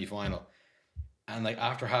Maison semi-final? And like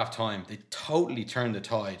after half time, they totally turned the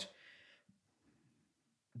tide.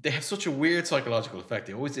 They have such a weird psychological effect.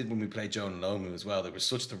 They always did when we played Joan and Lomu as well. There was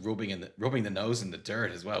such the rubbing the nose in the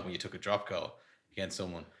dirt as well when you took a drop goal against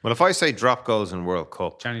someone. Well, if I say drop goals in World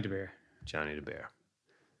Cup, Johnny De Beer.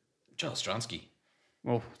 Joel Stronsky.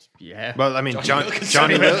 Well, yeah. Well, I mean,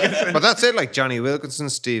 Johnny Wilkinson. But that's it, like Johnny Wilkinson,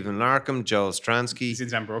 Stephen Larkham, Joel Stransky,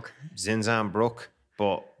 Zinzan Brook.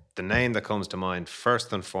 But the name that comes to mind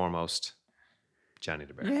first and foremost, Johnny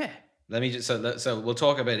De Beer. Yeah. Let me just so we'll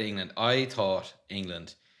talk about England. I thought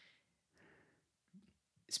England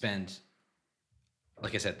spend,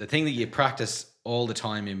 like I said, the thing that you practice all the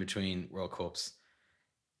time in between World Cups.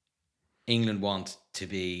 England want to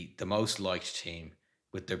be the most liked team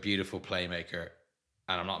with their beautiful playmaker.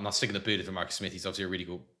 And I'm not sticking the boot at Marcus Smith. He's obviously a really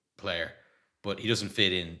good player, but he doesn't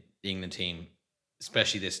fit in the England team,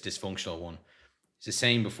 especially this dysfunctional one. It's the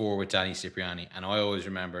same before with Danny Cipriani. And I always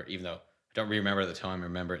remember, even though I don't really remember at the time, I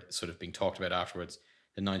remember it sort of being talked about afterwards,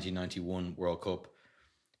 the 1991 World Cup,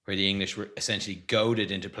 where the English were essentially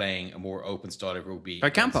goaded into playing a more open style of rugby. By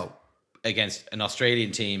Campo. Against an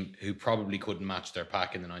Australian team who probably couldn't match their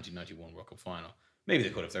pack in the 1991 World Cup final. Maybe they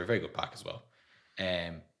could have. They're a very good pack as well.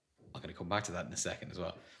 I'm going to come back to that in a second as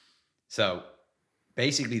well. So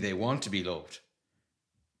basically they want to be loved,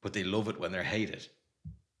 but they love it when they're hated.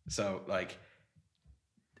 So like,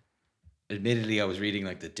 admittedly, I was reading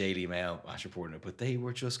like the Daily Mail match report, but they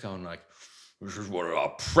were just going like, this is one of our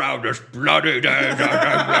proudest bloody days,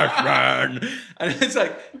 man. And it's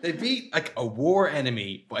like, they beat like a war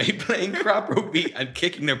enemy by playing crap rugby and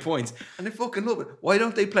kicking their points. And they fucking love it. Why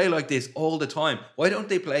don't they play like this all the time? Why don't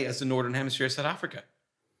they play as the Northern Hemisphere South Africa?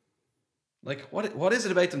 Like, what is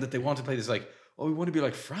it about them that they want to play this like, oh, we want to be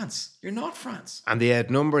like France? You're not France. And they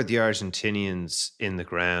outnumbered the Argentinians in the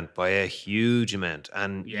ground by a huge amount.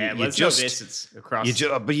 And Yeah, you it's just no distance across.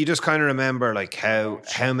 but you just kind of remember like how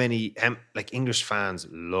many like English fans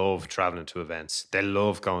love traveling to events. They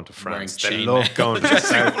love going to France. They chain love mail. going to the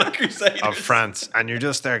Dressing up south like Crusaders. of France, and you're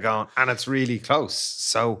just there going, and it's really close.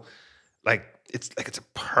 So, like it's a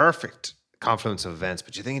perfect confluence of events.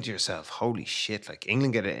 But you're thinking to yourself, holy shit! Like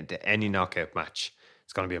England get it into any knockout match,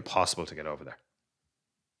 it's going to be impossible to get over there.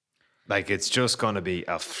 Like, it's just going to be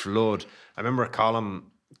a flood. I remember Colin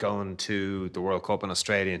going to the World Cup in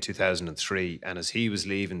Australia in 2003, and as he was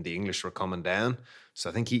leaving, the English were coming down. So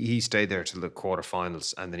I think he stayed there till the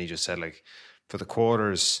quarterfinals, and then he just said, like, for the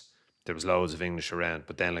quarters, there was loads of English around,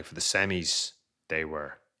 but then, like, for the semis, they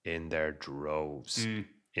were in their droves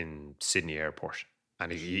in Sydney Airport.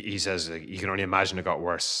 And he says, like, you can only imagine it got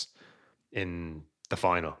worse in the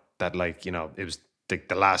final. That, like, you know, it was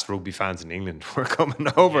the last rugby fans in England were coming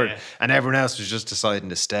over, and everyone else was just deciding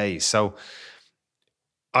to stay. So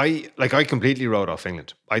I completely wrote off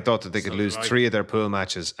England. I thought that they could lose 3 of their pool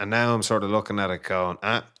matches, and now I'm sort of looking at it going,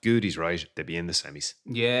 Goody's right. They'd be in the semis.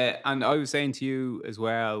 Yeah, and I was saying to you as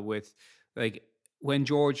well with like when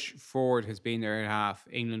George Ford has been there at half,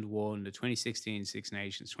 England won the 2016 Six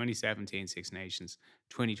Nations, 2017 Six Nations,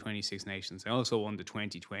 2020 Six Nations. They also won the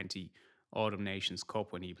 2020 Autumn Nations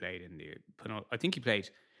Cup when he played in the I think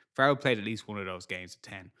Farrell played at least one of those games at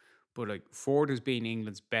 10. But like Ford has been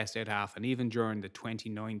England's best at half, and even during the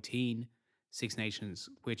 2019 Six Nations,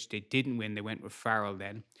 which they didn't win, they went with Farrell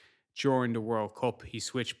then. During the World Cup, he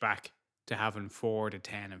switched back to having Ford at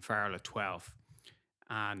 10 and Farrell at 12.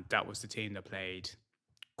 And that was the team that played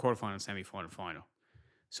quarterfinal, semi-final, final.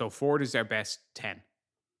 So Ford is their best 10.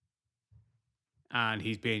 And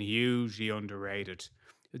he's been hugely underrated.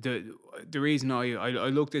 The reason I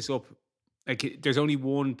looked this up, like there's only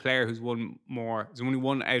one player who's won more, there's only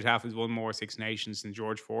one out half who's won more Six Nations than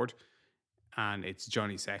George Ford, and it's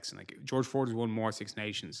Johnny Sexton. Like George Ford has won more Six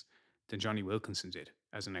Nations than Johnny Wilkinson did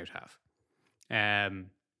as an out half.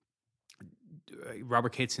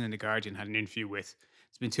 Robert Kitson in The Guardian had an interview with,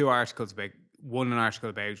 there's been two articles about, one an article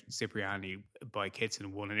about Cipriani by Kitson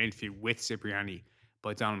and one an interview with Cipriani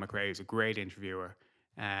by Donald McRae, who's a great interviewer.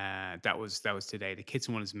 That was today. The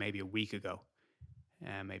Kitson one is maybe a week ago,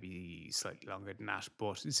 maybe slightly longer than that.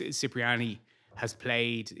 But Cipriani has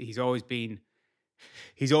played, he's always been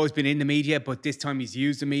in the media, but this time he's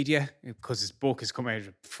used the media because his book has come out at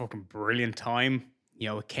a fucking brilliant time. You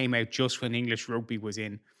know, it came out just when English rugby was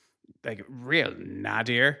in like real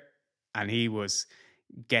nadir, and he was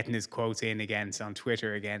getting his quotes in against on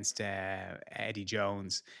Twitter against Eddie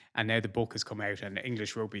Jones, and now the book has come out, and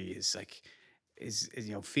English rugby is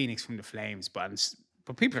you know, Phoenix from the Flames, but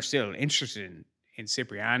people are still interested in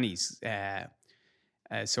Cipriani's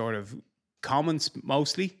sort of comments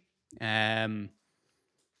mostly, and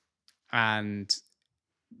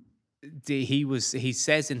he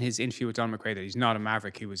says in his interview with Don McRae that he's not a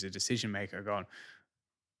maverick, he was a decision maker. Going,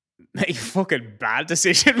 make a fucking bad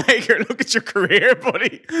decision maker. Look at your career,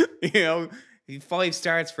 buddy. You know, 5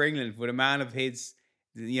 starts for England with a man of his,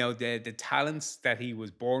 you know, the talents that he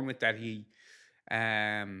was born with, that he,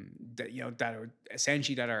 that, you know, that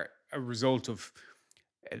are a result of,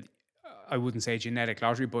 I wouldn't say genetic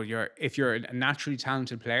lottery, but if you're a naturally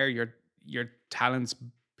talented player, your talents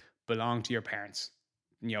belong to your parents.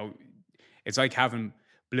 You know, it's like having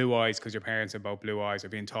blue eyes because your parents are both blue eyes, or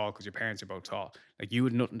being tall because your parents are both tall. Like, you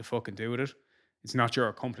had nothing to fucking do with it. It's not your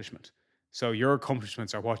accomplishment. So your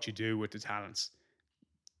accomplishments are what you do with the talents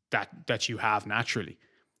that you have naturally.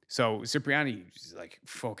 So Cipriani like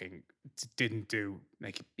fucking didn't do,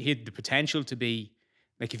 like, he had the potential to be,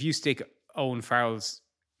 like, if you stick Owen Farrell's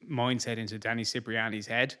mindset into Danny Cipriani's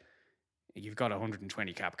head, you've got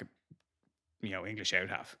 120 cap, you know, English out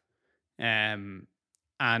half.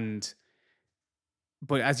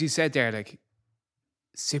 But as you said there, like,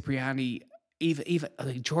 Cipriani, even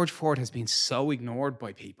like George Ford has been so ignored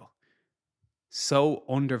by people, so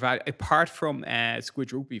undervalued. Apart from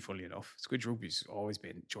Squid Rugby, funnily enough, Squid Rugby's always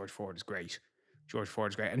been, George Ford is great. George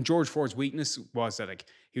Ford is great, and George Ford's weakness was that, like,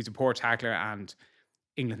 he was a poor tackler, and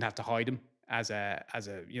England had to hide him as a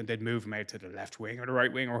you know, they'd move him out to the left wing or the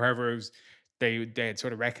right wing or wherever it was. They had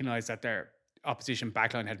sort of recognised that their opposition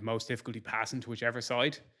backline had most difficulty passing to whichever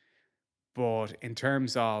side. But in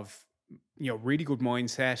terms of, you know, really good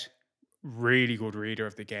mindset, really good reader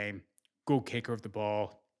of the game, good kicker of the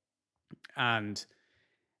ball, and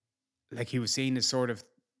like, he was seen as sort of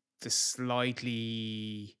the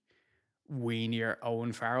slightly weenier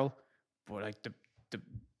Owen Farrell, but like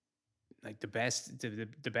the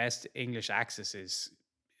best English axis is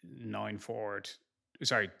 10 forward,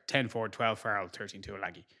 12 Farrell, 13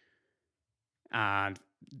 Tuolagi. And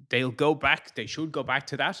they should go back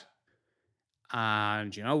to that.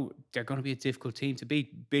 And, you know, they're going to be a difficult team to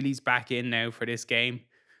beat. Billy's back in now for this game.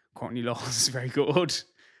 Courtney Laws is very good.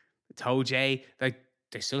 Tojay, like,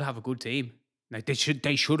 they still have a good team. Like, they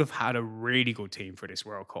should have had a really good team for this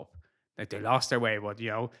World Cup. Like, they lost their way, but,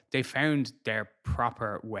 you know, they found their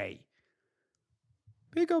proper way.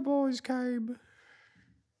 Bigger boys came.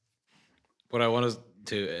 What I wanted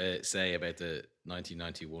to say about the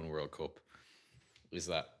 1991 World Cup is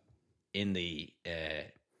that in the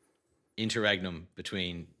interregnum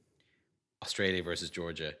between Australia versus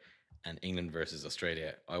Georgia and England versus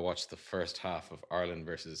Australia, I watched the first half of Ireland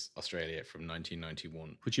versus Australia from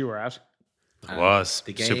 1991. Which you were at. It was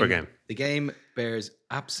the game, super game. The game bears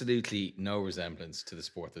absolutely no resemblance to the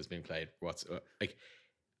sport that's being played. Like,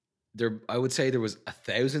 I would say there was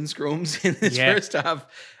 1,000 scrums in this first half,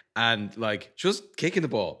 and like, just kicking the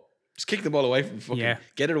ball, Just kick the ball away from fucking. Yeah.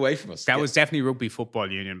 Get it away from us. That was definitely rugby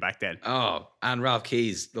football union back then. Oh, and Ralph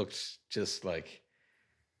Keys looked just like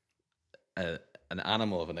an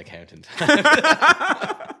animal of an accountant.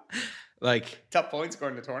 Like Top points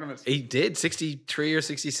scored in the tournament. he did 63 or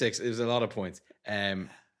 66. It was a lot of points.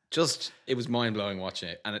 Just it was mind blowing watching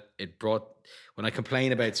it, and it brought when I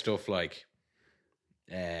complain about stuff like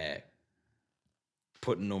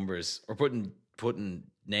putting numbers or putting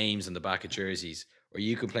names on the back of jerseys, or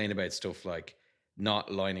you complain about stuff like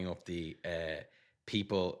not lining up the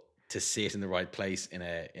people to sit in the right place in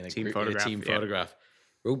a Team photograph, team yeah. photograph.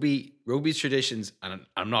 Rugby's traditions, and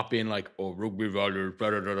I'm not being like, oh, rugby values,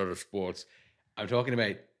 blah, blah, blah, blah, sports. I'm talking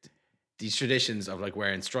about these traditions of like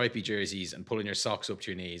wearing stripy jerseys and pulling your socks up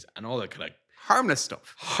to your knees and all that kind of Harmless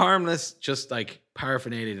stuff. harmless, just like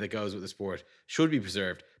paraphernalia that goes with the sport should be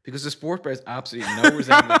preserved, because the sport bears absolutely no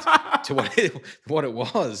resemblance to what it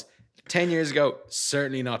was 10 years ago,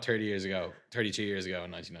 certainly not 30 years ago, 32 years ago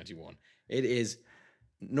in 1991. It is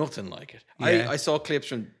nothing like it. Yeah. I saw clips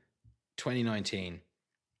from 2019,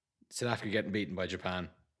 South Africa getting beaten by Japan.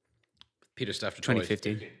 Peter Stafford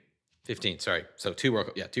 2015. 15, sorry. So two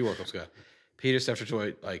World Cups ago. Peter Stafford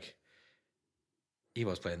Toy, like, he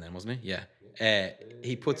was playing then, wasn't he? Yeah.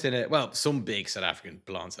 He puts in some big South African,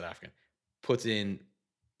 blonde South African, puts in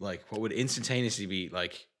like what would instantaneously be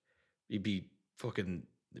like, you'd be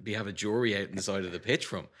have a jury out in the side of the pitch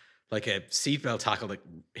from. Like a seatbelt tackle that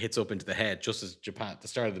hits up into the head just as Japan, at the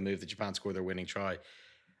start of the move, that Japan scored their winning try.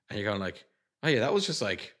 And you're going like, oh yeah, that was just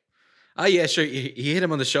like, oh yeah, sure, he hit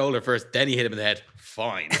him on the shoulder first, then he hit him in the head.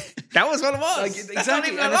 Fine. That was what it was. Like, That's exactly. not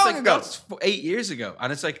even And that it's long like, ago. that's 8 years ago.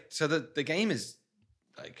 And it's like, so the game is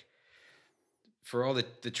like, for all the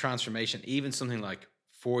transformation, even something like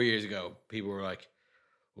 4 years ago, people were like,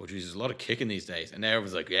 oh, geez, there's a lot of kicking these days. And now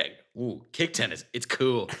everyone's like, yeah, ooh, kick tennis, it's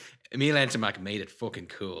cool. Emil Entermack made it fucking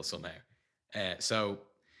cool somehow. So,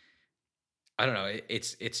 I don't know,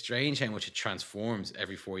 it's strange how much it transforms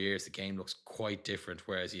every 4 years. The game looks quite different,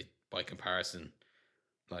 whereas by comparison,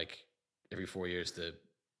 like every 4 years, the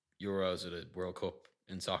Euros or the World Cup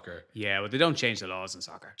in soccer. Yeah, well, they don't change the laws in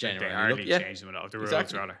soccer. Generally, They hardly look, yeah. change them at all. The rules,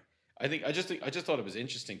 Exactly. rather. I just thought it was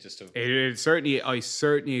interesting just to. I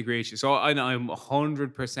certainly agree with you. So I'm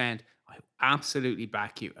 100%. I absolutely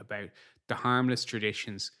back you about the harmless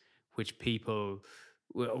traditions which people,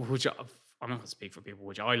 which I'm not going to speak for people,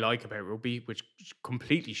 which I like about rugby, which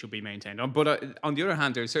completely should be maintained. But on the other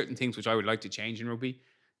hand, there are certain things which I would like to change in rugby.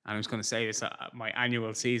 And I was going to say this at my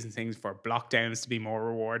annual season things for blockdowns to be more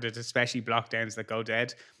rewarded, especially blockdowns that go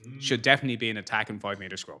dead, should definitely be an attack and 5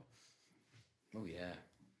 meter scrum. Oh yeah.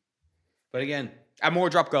 But again, And more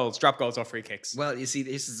drop goals or free kicks. well, you see,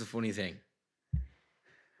 this is the funny thing.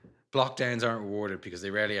 Blockdowns aren't rewarded because they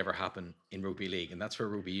rarely ever happen in rugby league, and that's where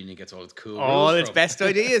rugby union gets all its cool. All rules its from. best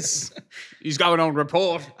ideas. He's got an own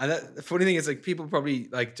report. And the funny thing is, like, people probably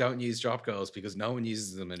like don't use drop goals because no one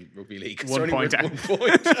uses them in rugby league. It's 1 only point. worth 1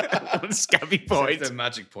 point. One scabby Except point. the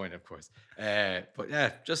magic point, of course. But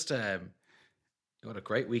yeah, just what a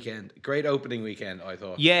great weekend, great opening weekend. I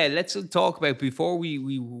thought. Yeah, let's talk about, before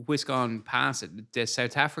we whisk on past it, the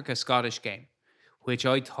South Africa Scottish game, which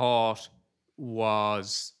I thought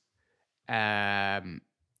was. I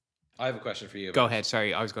have a question for you. Go ahead.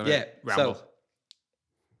 Sorry, I was going to ramble. So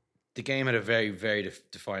the game had a very, very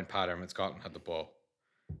defined pattern when Scotland had the ball.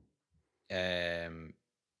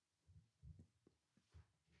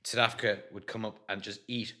 South Africa would come up and just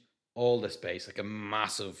eat all the space, like a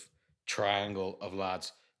massive triangle of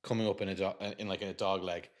lads coming up in a dog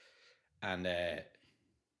leg, and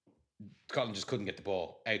Scotland just couldn't get the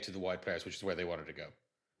ball out to the wide players, which is where they wanted to go.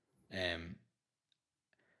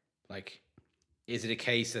 Like, is it a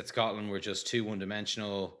case that Scotland were just too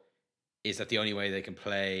one-dimensional? Is that the only way they can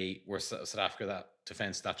play? Were South Africa that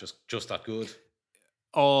defense that just that good?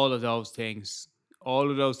 All of those things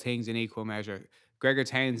in equal measure. Gregor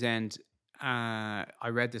Townsend, I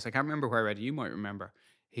read this. I can't remember where I read it. You might remember.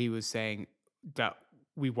 He was saying that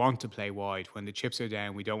we want to play wide when the chips are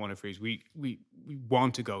down. We don't want to freeze. We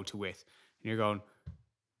want to go to width. And you're going,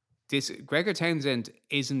 this Gregor Townsend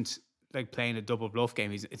isn't like playing a double bluff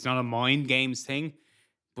game. It's not a mind games thing.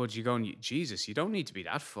 But you're going, Jesus, you don't need to be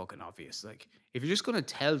that fucking obvious. Like, if you're just going to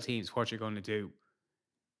tell teams what you're going to do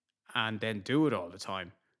and then do it all the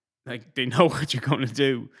time, like, they know what you're going to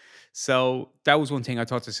do. So that was one thing I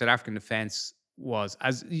thought the South African defense was,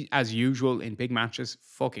 as usual in big matches,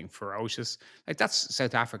 fucking ferocious. Like, that's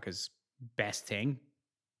South Africa's best thing.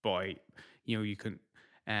 Boy, you can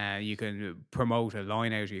promote a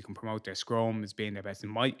line out, or you can promote their scrum as being their best. In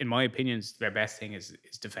my opinion, their best thing is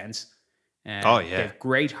defense. They have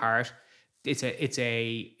great heart. It's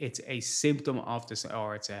a symptom of this,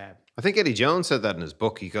 or it's a. I I think Eddie Jones said that in his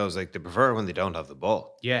book. He goes like, they prefer when they don't have the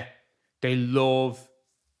ball. Yeah, they love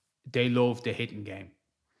the hitting game,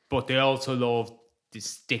 but they also love the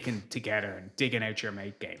sticking together and digging out your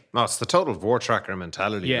mate game. No, it's the total war tracker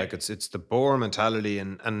mentality. Yeah. Like it's the Boer mentality,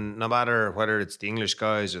 and no matter whether it's the English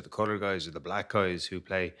guys or the colour guys or the black guys who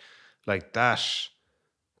play, like that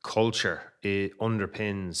culture, it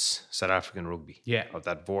underpins South African rugby. Yeah. Of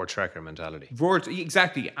that war tracker mentality.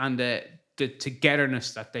 Exactly, and the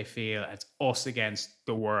togetherness that they feel, it's us against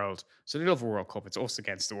the world. So they love a World Cup. It's us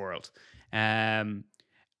against the world.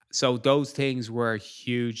 So those things were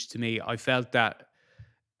huge to me. I felt that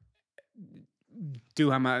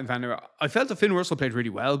Duhan van der. I felt that Finn Russell played really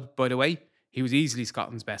well. By the way, he was easily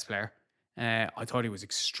Scotland's best player. I thought he was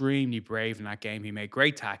extremely brave in that game. He made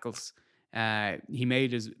great tackles. He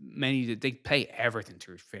made as many. They play everything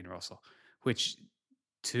to Finn Russell, which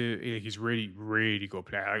he's really, really good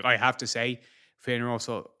player. I have to say, Finn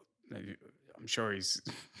Russell, I'm sure he's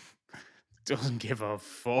doesn't give a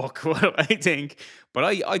fuck what I think. But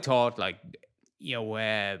I thought, like, you know,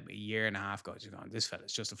 a year and a half ago, this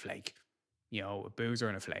fella's just a flake, you know, a boozer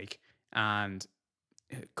and a flake, and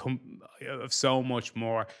of so much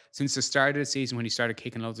more since the start of the season when he started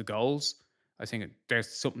kicking loads of goals. I think there's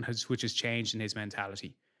something which has changed in his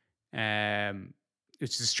mentality.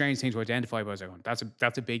 It's a strange thing to identify, but I was like,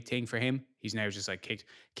 that's a big thing for him. He's now just like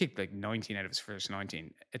kicked like 19 out of his first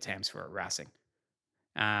 19 attempts for racing,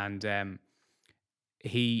 and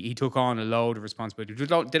he took on a load of responsibility.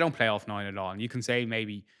 They don't play off 9 at all, and you can say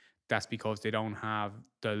maybe that's because they don't have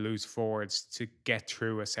the loose forwards to get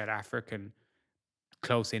through a South African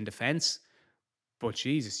close in defense. But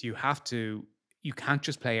Jesus, you can't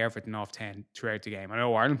just play everything off 10 throughout the game. I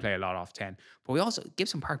know Ireland play a lot off 10, but we also,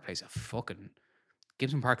 Gibson Park is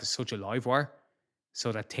such a live wire,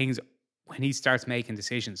 so that things, when he starts making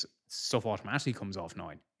decisions, stuff automatically comes off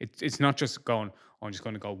 9. It's not just going, oh, I'm just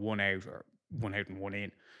going to go one out and one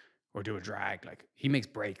in, or do a drag. Like, he makes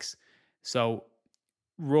breaks. So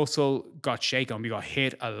Russell got shaken. We got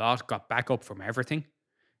hit a lot, got back up from everything.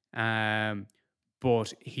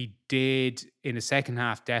 But he did, in the second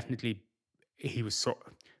half, definitely, he was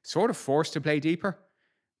sort of forced to play deeper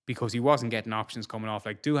because he wasn't getting options coming off.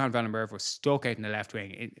 Like, Duhan van den Berg was stuck out in the left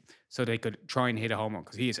wing so they could try and hit a home run,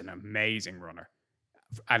 because he is an amazing runner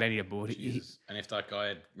at any of but and if that guy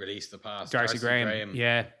had released the pass, Darcy Graham,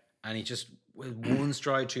 yeah. And he just, with one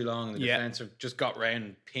stride too long, the defensive just got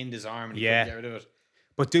round, pinned his arm, and he couldn't get rid of it.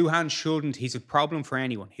 But Duhan shouldn't. He's a problem for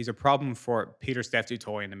anyone. He's a problem for Peter Steph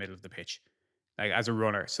Dutoy in the middle of the pitch, like, as a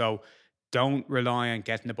runner. So don't rely on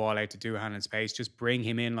getting the ball out to Duhan in space. Just bring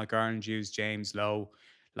him in like Ireland used James Lowe.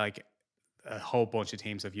 Like, a whole bunch of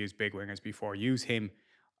teams have used big wingers before. Use him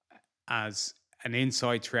as an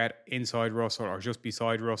inside threat, inside Russell or just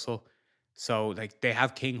beside Russell. So, like, they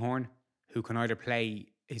have Kinghorn, who can either play.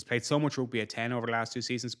 He's played so much rugby at 10 over the last 2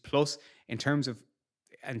 seasons. Plus, in terms of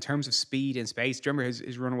speed and space, do you remember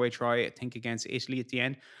his runaway try, I think, against Italy at the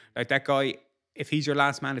end? Like, that guy, if he's your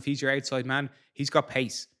last man, if he's your outside man, he's got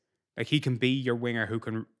pace. Like, he can be your winger who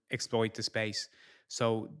can exploit the space.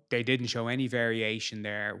 So they didn't show any variation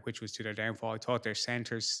there, which was to their downfall. I thought their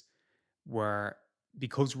centres were,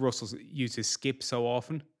 because Russell used his skip so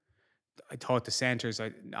often, I thought the centres,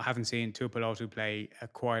 I haven't seen Tuipulotu play a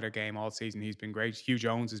quieter game all season. He's been great. Hugh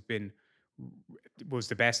Jones was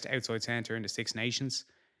the best outside centre in the Six Nations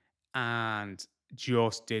and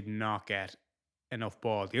just did not get enough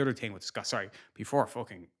ball. The other thing with before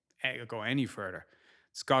fucking go any further,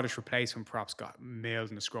 Scottish replacement props got milled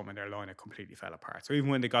in the scrum and their line completely fell apart. So even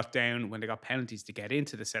when they got down, when they got penalties to get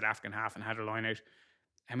into the South African half and had a line out,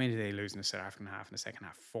 how many did they lose in the South African half in the second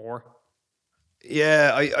half? 4?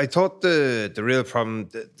 Yeah, I thought the real problem,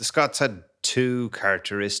 the Scots had 2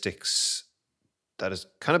 characteristics that has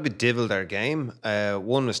kind of bedevilled their game.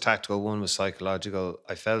 One was tactical, one was psychological.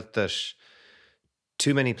 I felt that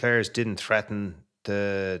too many players didn't threaten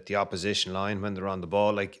the opposition line when they're on the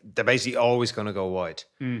ball. Like, they're basically always going to go wide.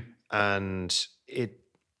 And it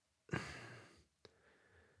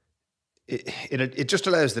just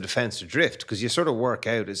allows the defense to drift, because you sort of work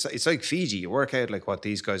out, it's like Fiji, you work out like what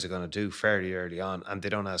these guys are going to do fairly early on, and they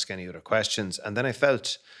don't ask any other questions. And then I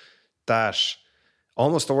felt that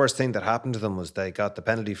almost the worst thing that happened to them was they got the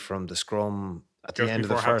penalty from the scrum at the end of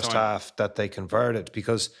the first half that they converted,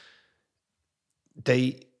 because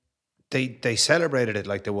they celebrated it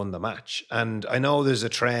like they won the match. And I know there's a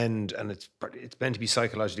trend, and it's meant to be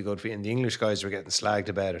psychologically good for you, and the English guys were getting slagged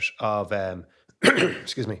about it, of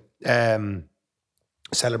excuse me,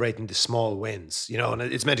 celebrating the small wins, you know, and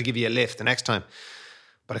it's meant to give you a lift the next time.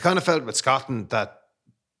 But I kind of felt with Scotland that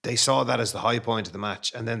they saw that as the high point of the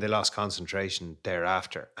match, and then they lost concentration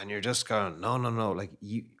thereafter. And you're just going, no. Like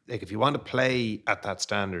if you want to play at that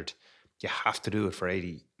standard, you have to do it for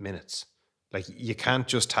 80 minutes. Like you can't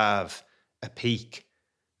just have a peak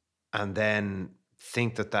and then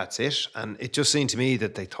think that that's it. And it just seemed to me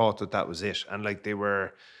that they thought that was it. And like they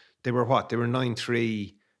were what? They were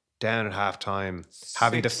 9-3 down at halftime,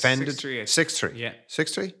 having defended 6-3. Yeah.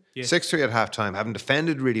 6-3? Yeah. 6-3 at halftime, having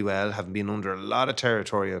defended really well, having been under a lot of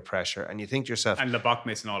territorial pressure, and you think to yourself, And LeBoc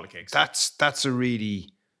missing all the kicks. that's a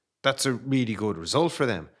really good result for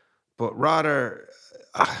them. But rather,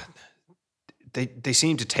 they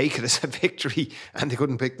seem to take it as a victory, and they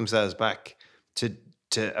couldn't pick themselves back to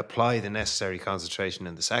apply the necessary concentration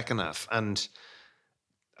in the second half. And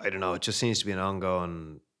I don't know, it just seems to be an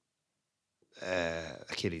ongoing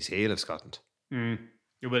Achilles heel of Scotland. Yeah,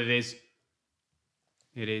 but it is.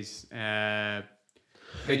 It is. How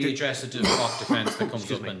do you address a Cork defence that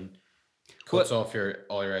comes up and cuts off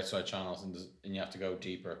all your outside channels and you have to go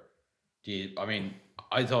deeper?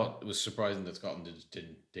 I thought it was surprising that Scotland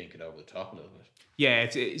didn't dink it over the top a little bit.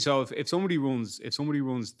 Yeah, so if somebody runs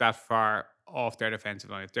that far off their defensive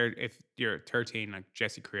line, if you're 13 like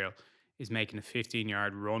Jesse Creel is making a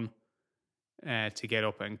 15-yard run to get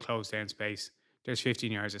up and close down space, there's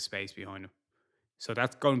 15 yards of space behind him. So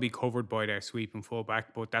that's going to be covered by their sweeping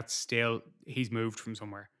fullback, but that's still, he's moved from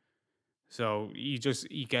somewhere. So you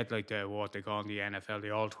get like what they call in the NFL,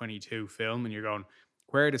 the all-22 film, and you're going,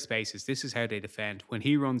 where are the spaces? This is how they defend. When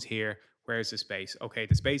he runs here, where's the space? Okay,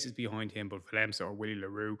 the space is behind him, but Valemsa or Willie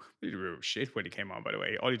Leroux was shit when he came on, by the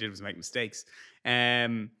way. All he did was make mistakes.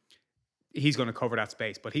 He's going to cover that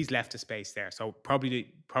space, but he's left a space there. So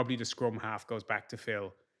probably the scrum half goes back to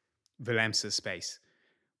fill Valemsa's space.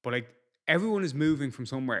 But like everyone is moving from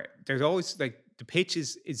somewhere. There's always like the pitch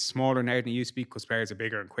is smaller now than it used to be because players are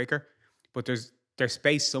bigger and quicker, but there's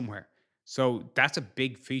space somewhere. So that's a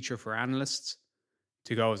big feature for analysts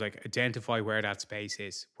to go is like identify where that space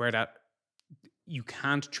is, where that you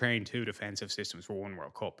can't train two defensive systems for one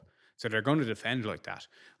World Cup. So they're going to defend like that.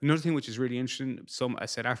 Another thing which is really interesting, a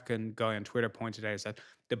South African guy on Twitter pointed out is that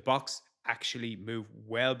the Boks actually move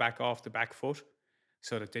well back off the back foot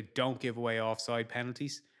so that they don't give away offside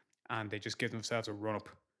penalties and they just give themselves a run up.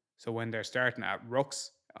 So when they're starting at rucks,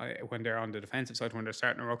 when they're on the defensive side, when they're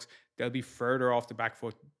starting at rucks, they'll be further off the back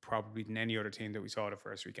foot probably than any other team that we saw the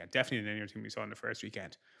first weekend. Definitely than any other team we saw in the first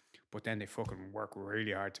weekend. But then they fucking work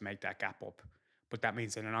really hard to make that gap up. But that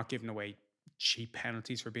means that they're not giving away cheap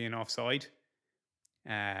penalties for being offside.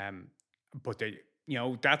 But they,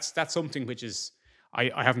 that's something which is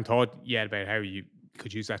I haven't thought yet about how you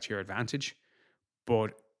could use that to your advantage.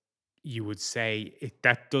 But you would say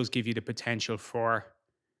that does give you the potential for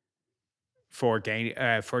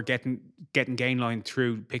getting gain line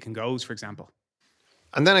through pick and goes, for example.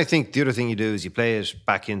 And then I think the other thing you do is you play it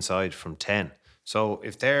back inside from 10. So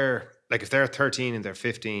if they're 13 and they're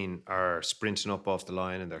 15 are sprinting up off the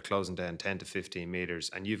line and they're closing down 10 to 15 meters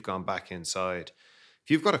and you've gone back inside, if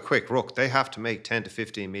you've got a quick ruck, they have to make 10 to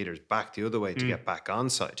 15 meters back the other way to get back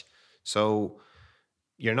onside. So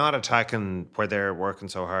you're not attacking where they're working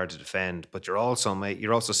so hard to defend, but you're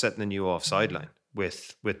also setting a new offside line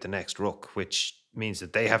with the next ruck, which means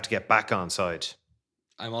that they have to get back onside.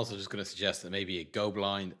 I'm also just going to suggest that maybe you go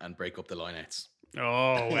blind and break up the lineouts.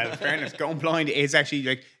 Oh, well, in fairness, going blind is actually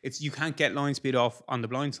like you can't get line speed off on the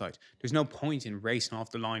blind side. There's no point in racing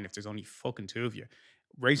off the line if there's only fucking two of you.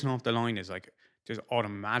 Racing off the line is like there's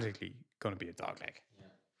automatically going to be a dog leg.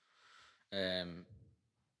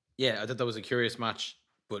 I thought that was a curious match,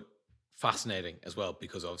 but fascinating as well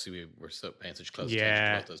because obviously we were paying such close attention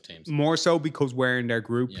to both those teams. More so because we're in their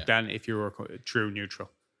group than if you were true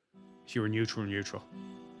neutral. If you were neutral.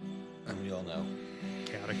 And we all know.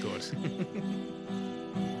 Chaotic good.